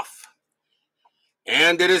Randolph.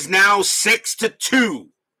 And it is now 6-2.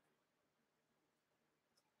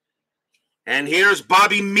 And here's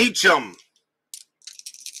Bobby Meacham.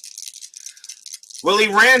 Willie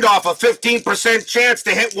Randolph, a 15% chance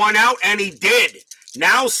to hit one out, and he did.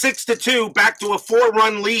 Now 6-2, back to a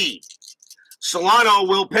 4-run lead. Solano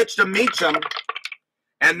will pitch to Meacham,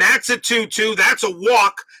 and that's a 2-2. That's a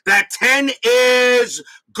walk. That 10 is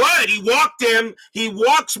good. He walked him. He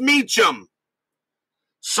walks Meacham.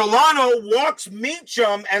 Solano walks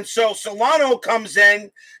Meacham, and so Solano comes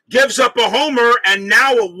in, gives up a homer, and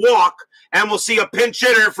now a walk, and we'll see a pinch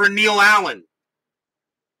hitter for Neil Allen.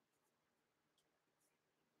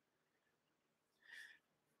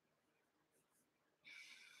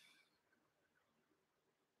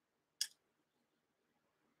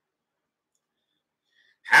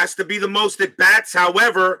 Has to be the most at-bats.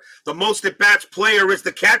 However, the most at-bats player is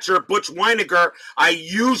the catcher, Butch Weiniger. I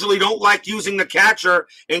usually don't like using the catcher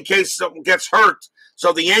in case someone gets hurt.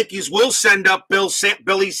 So the Yankees will send up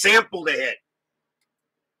Billy Sample to hit.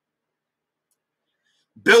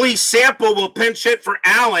 Billy Sample will pinch hit for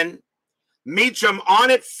Allen. Meacham on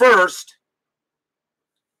it first.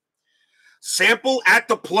 Sample at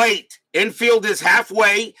the plate. Infield is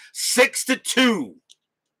halfway. 6-2.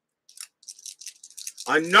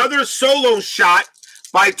 Another solo shot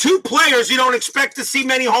by 2 players you don't expect to see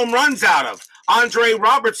many home runs out of. Andre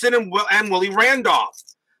Robertson and Willie Randolph.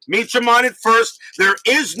 Meacham on it first. There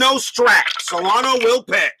is no strike. Solano will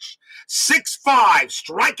pitch. 6-5.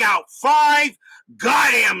 Strikeout 5.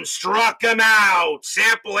 Got him. Struck him out.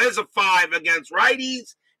 Sample is a 5 against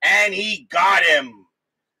righties, and he got him.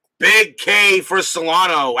 Big K for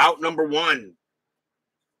Solano. Out number 1.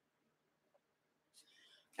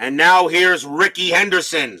 And now here's Ricky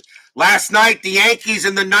Henderson. Last night, the Yankees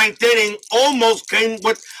in the 9th inning almost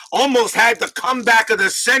had the comeback of the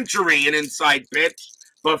century, an inside pitch,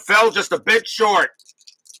 but fell just a bit short.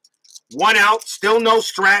 1 out, still no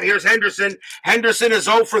strat. Here's Henderson. Henderson is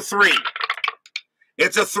 0 for 3.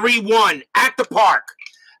 It's a 3-1 at the park.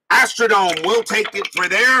 Astrodome will take it for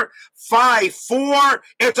there. 5-4.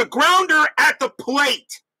 It's a grounder at the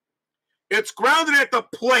plate. It's grounded at the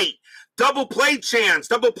plate. Double play chance,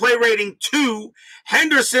 double play rating 2.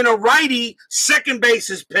 Henderson, a righty, second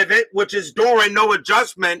base's pivot, which is Doran, no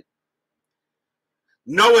adjustment.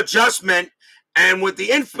 No adjustment. And with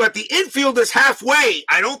the infield is halfway.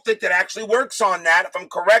 I don't think that actually works on that. If I'm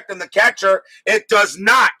correct in the catcher, it does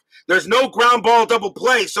not. There's no ground ball double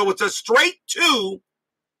play. So it's a straight 2.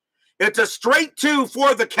 It's a straight 2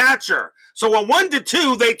 for the catcher. So a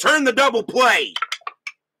 1-2, they turn the double play.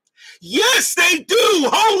 Yes, they do.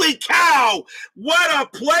 Holy cow. What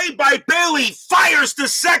a play by Bailey. Fires to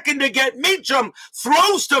second to get Meacham.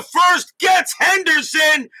 Throws to first. Gets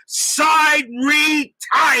Henderson. Side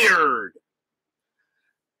retired.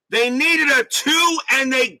 They needed a 2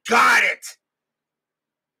 and they got it.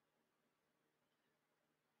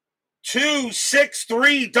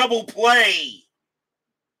 2-6-3 double play.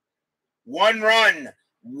 1 run,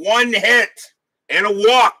 1 hit, and a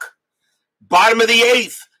walk. Bottom of the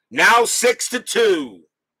 8th. Now 6-2.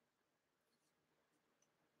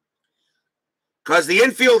 Because the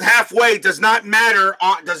infield halfway does not matter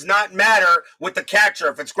with the catcher.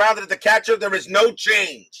 If it's grounded at the catcher, there is no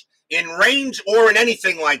change in range or in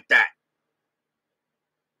anything like that.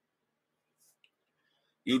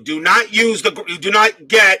 You do not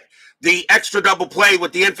get the extra double play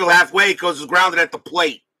with the infield halfway because it's grounded at the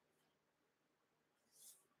plate.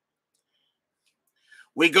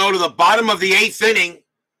 We go to the bottom of the 8th inning.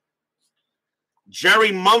 Jerry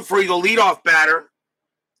Mumphrey, the leadoff batter.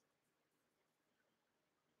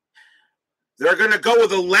 They're going to go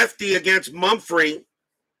with a lefty against Mumphrey.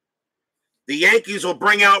 The Yankees will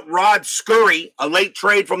bring out Rod Scurry, a late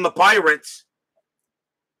trade from the Pirates.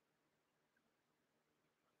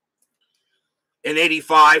 In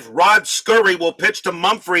 85, Rod Scurry will pitch to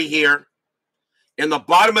Mumphrey here in the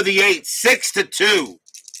bottom of the 8th, 6-2.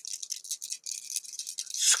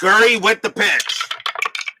 Scurry with the pitch.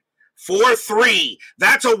 4-3.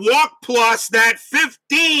 That's a walk plus. That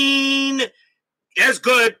 15 is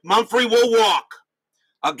good. Mumphrey will walk.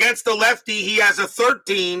 Against the lefty, he has a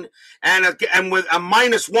 13, and with a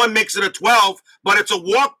 -1 makes it a 12, but it's a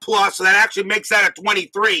walk plus, so that actually makes that a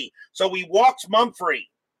 23. So he walks Mumphrey.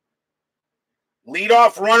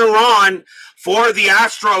 Leadoff runner on for the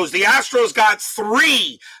Astros. The Astros got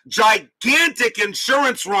 3 gigantic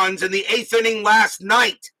insurance runs in the 8th inning last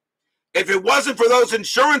night. If it wasn't for those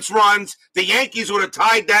insurance runs, the Yankees would have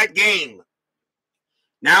tied that game.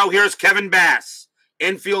 Now here's Kevin Bass.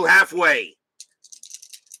 Infield halfway.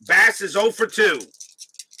 Bass is 0 for 2.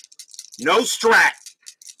 No strat.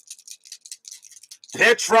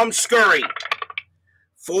 Pitch from Scurry.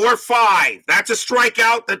 4-5. That's a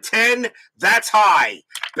strikeout. The 10, that's high.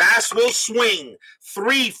 Bass will swing.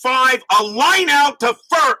 3-5. A line out to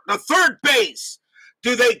the third base.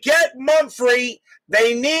 Do they get Mumphrey?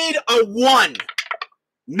 They need a 1.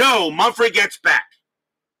 No, Mumphrey gets back.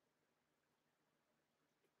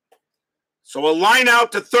 So a line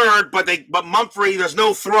out to third, but Mumphrey, there's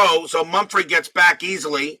no throw, so Mumphrey gets back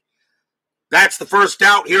easily. That's the first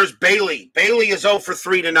out. Here's Bailey. Bailey is 0 for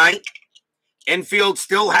 3 tonight. Infield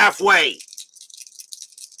still halfway.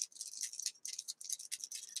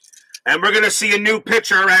 And we're going to see a new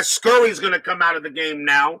pitcher as Scurry's going to come out of the game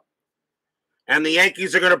now. And the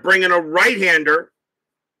Yankees are going to bring in a right-hander.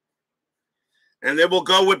 And they will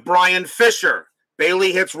go with Brian Fisher.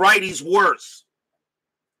 Bailey hits righties worse.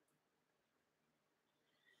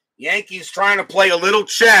 Yankees trying to play a little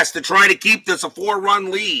chess to try to keep this a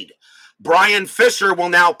 4-run lead. Brian Fisher will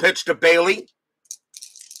now pitch to Bailey.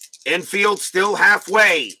 Infield still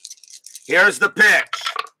halfway. Here's the pitch.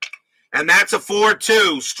 And that's a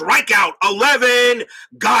 4-2. Strikeout 11.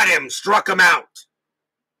 Got him. Struck him out.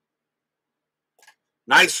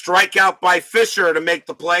 Nice strikeout by Fisher to make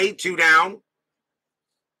the play. 2 down.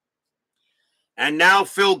 And now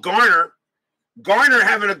Phil Garner. Garner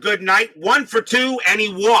having a good night. 1 for 2, and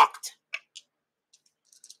he walked.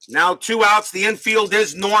 Now 2 outs. The infield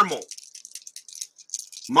is normal.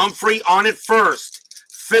 Mumphrey on it first.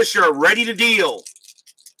 Fisher ready to deal.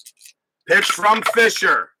 Pitch from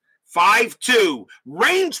Fisher. 5-2.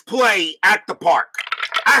 Range play at the park.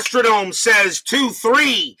 Astrodome says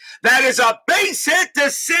 2-3. That is a base hit to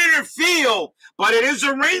center field. But it is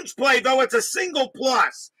a range play, though it's a single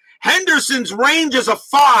plus. Henderson's range is a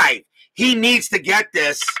 5. He needs to get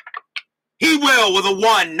this. He will with a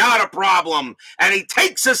 1, not a problem. And he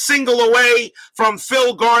takes a single away from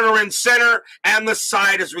Phil Garner in center, and the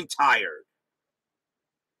side is retired.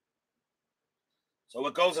 So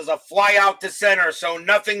it goes as a fly out to center, so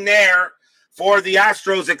nothing there for the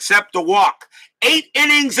Astros except a walk. 8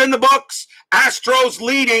 innings in the books. Astros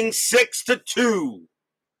leading 6-2.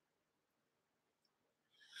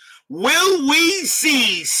 Will we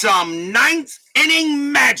see some 9th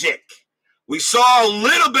inning magic? We saw a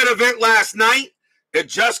little bit of it last night. It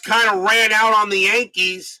just kind of ran out on the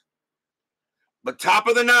Yankees. But top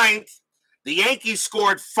of the 9th, the Yankees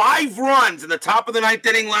scored 5 runs in the top of the 9th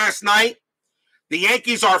inning last night. The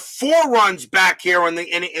Yankees are 4 runs back here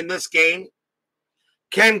in this game.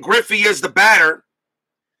 Ken Griffey is the batter.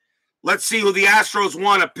 Let's see who the Astros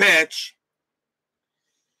want to pitch.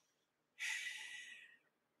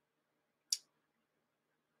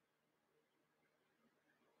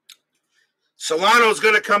 Solano's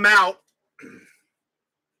going to come out.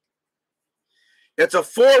 It's a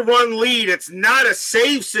 4-run lead. It's not a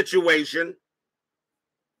save situation.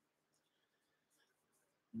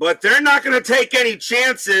 But they're not going to take any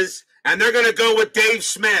chances, and they're going to go with Dave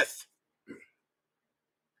Smith.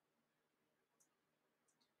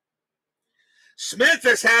 Smith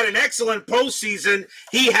has had an excellent postseason.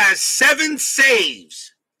 He has 7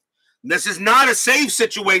 saves. This is not a save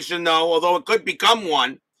situation, though, although it could become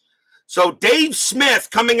one. So Dave Smith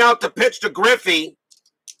coming out to pitch to Griffey.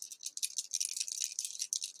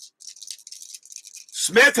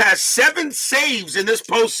 Smith has 7 saves in this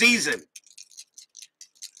postseason.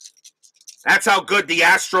 That's how good the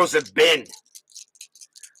Astros have been.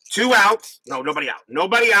 2 outs. No, nobody out.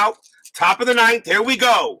 Nobody out. Top of the 9th. Here we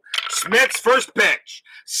go. Smith's first pitch.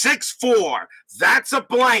 6-4. That's a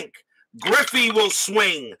blank. Griffey will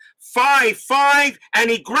swing. 5-5.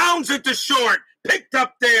 And he grounds it to short. Picked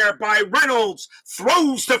up there by Reynolds.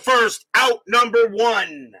 Throws to first. Out number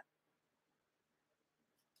 1.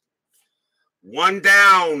 1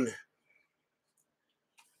 down.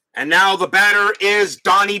 And now the batter is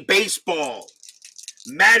Donnie Baseball.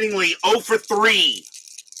 Mattingly 0 for 3.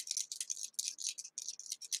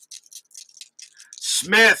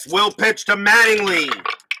 Smith will pitch to Mattingly.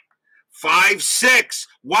 5-6.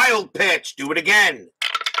 Wild pitch. Do it again.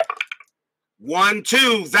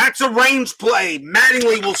 1-2. That's a range play.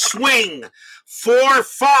 Mattingly will swing.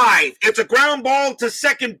 4-5. It's a ground ball to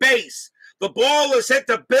second base. The ball is hit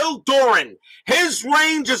to Bill Doran. His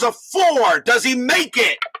range is a 4. Does he make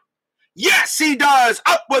it? Yes, he does.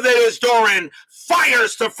 Up with it is Doran.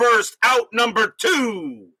 Fires to first. Out number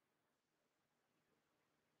 2.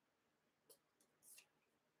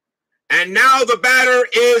 And now the batter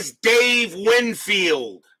is Dave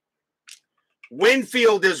Winfield.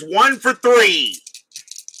 Winfield is 1 for 3.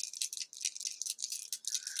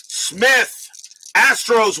 Smith,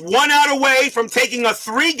 Astros 1 out away from taking a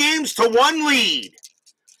 3-1 lead.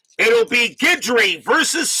 It'll be Guidry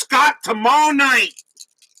versus Scott tomorrow night.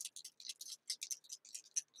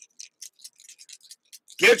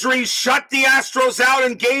 Guidry shut the Astros out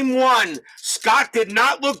in game 1. Scott did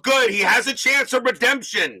not look good. He has a chance of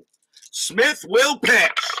redemption. Smith will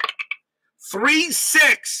pitch.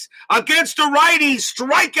 3-6 against a righty.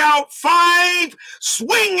 Strikeout 5.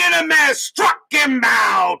 Swing and a miss. Struck him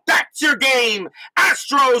out. That's your game.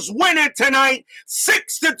 Astros win it tonight.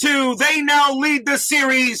 6-2. They now lead the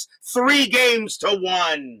series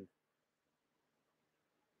 3-1.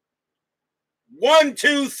 1,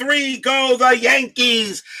 2, 3, go the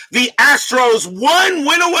Yankees. The Astros 1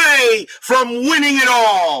 win away from winning it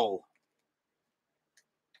all.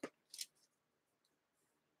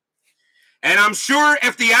 And I'm sure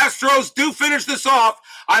if the Astros do finish this off,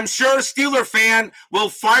 I'm sure a Steeler fan will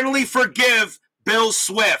finally forgive Bill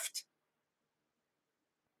Swift.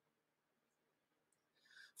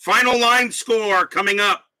 Final line score coming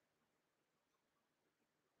up.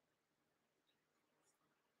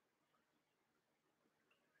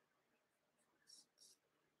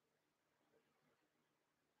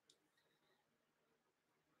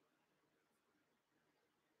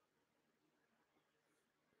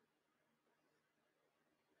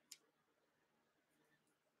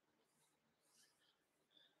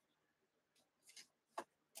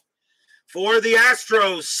 For the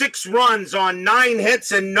Astros, 6 runs on 9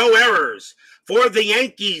 hits and no errors. For the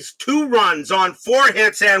Yankees, 2 runs on 4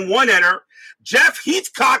 hits and 1 error. Jeff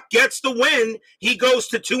Heathcock gets the win. He goes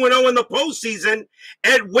to 2-0 in the postseason.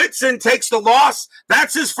 Ed Whitson takes the loss.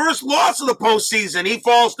 That's his first loss of the postseason. He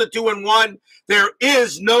falls to 2-1. There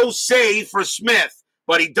is no save for Smith,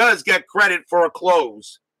 but he does get credit for a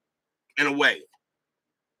close in a way.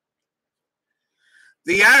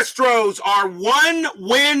 The Astros are 1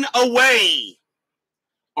 win away.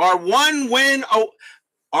 Are one win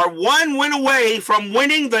away from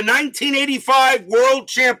winning the 1985 World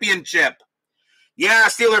Championship. Yeah,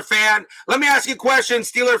 Steeler fan. Let me ask you a question,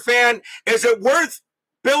 Steeler fan. Is it worth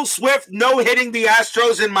Bill Swift no-hitting the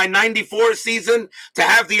Astros in my 94 season to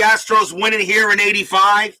have the Astros winning here in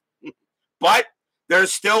 85? But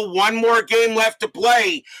there's still 1 more game left to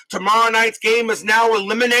play. Tomorrow night's game is now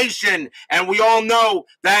elimination, and we all know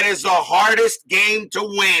that is the hardest game to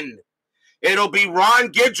win. It'll be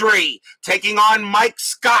Ron Guidry taking on Mike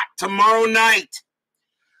Scott tomorrow night.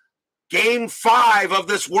 Game 5 of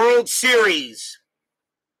this World Series.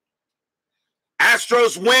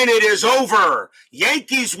 Astros win, it is over.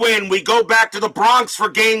 Yankees win, we go back to the Bronx for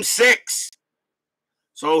Game 6.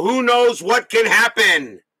 So who knows what can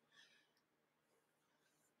happen.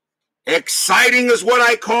 Exciting is what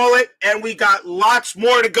I call it, and we got lots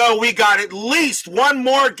more to go. We got at least 1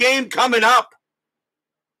 more game coming up.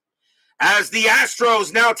 as the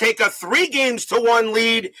Astros now take a 3-1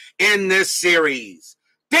 lead in this series.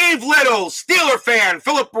 Dave Little, Steeler fan,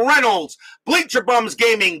 Philip Reynolds, Bleacher Bums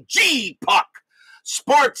Gaming, G Puck,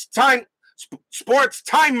 Sports Time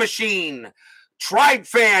Machine, Tribe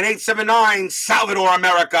Fan 879, Salvador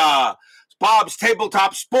America, Bob's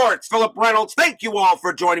Tabletop Sports, Philip Reynolds. Thank you all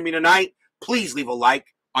for joining me tonight. Please leave a like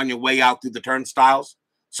on your way out through the turnstiles.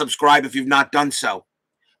 Subscribe if you've not done so.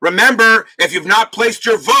 Remember, if you've not placed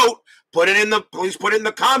your vote, please put it in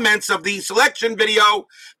the comments of the selection video,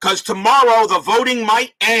 because tomorrow the voting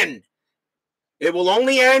might end. It will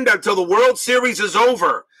only end until the World Series is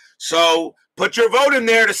over. So put your vote in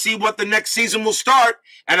there to see what the next season will start.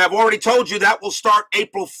 And I've already told you that will start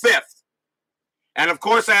April 5th. And of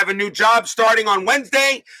course, I have a new job starting on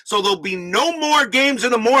Wednesday, so there'll be no more games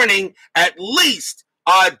in the morning, at least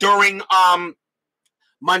during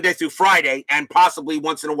Monday through Friday, and possibly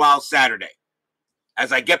once in a while Saturday,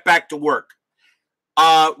 as I get back to work.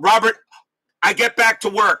 Robert, I get back to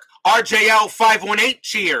work. RJL 518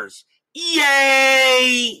 cheers.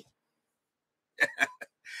 Yay!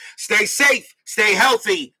 Stay safe, stay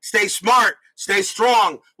healthy, stay smart, stay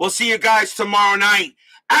strong. We'll see you guys tomorrow night.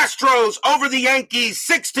 Astros over the Yankees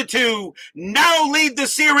 6-2. Now lead the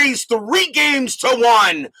series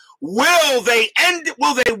 3-1. Will they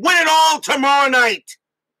win it all tomorrow night?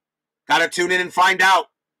 Gotta tune in and find out.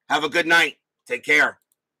 Have a good night. Take care.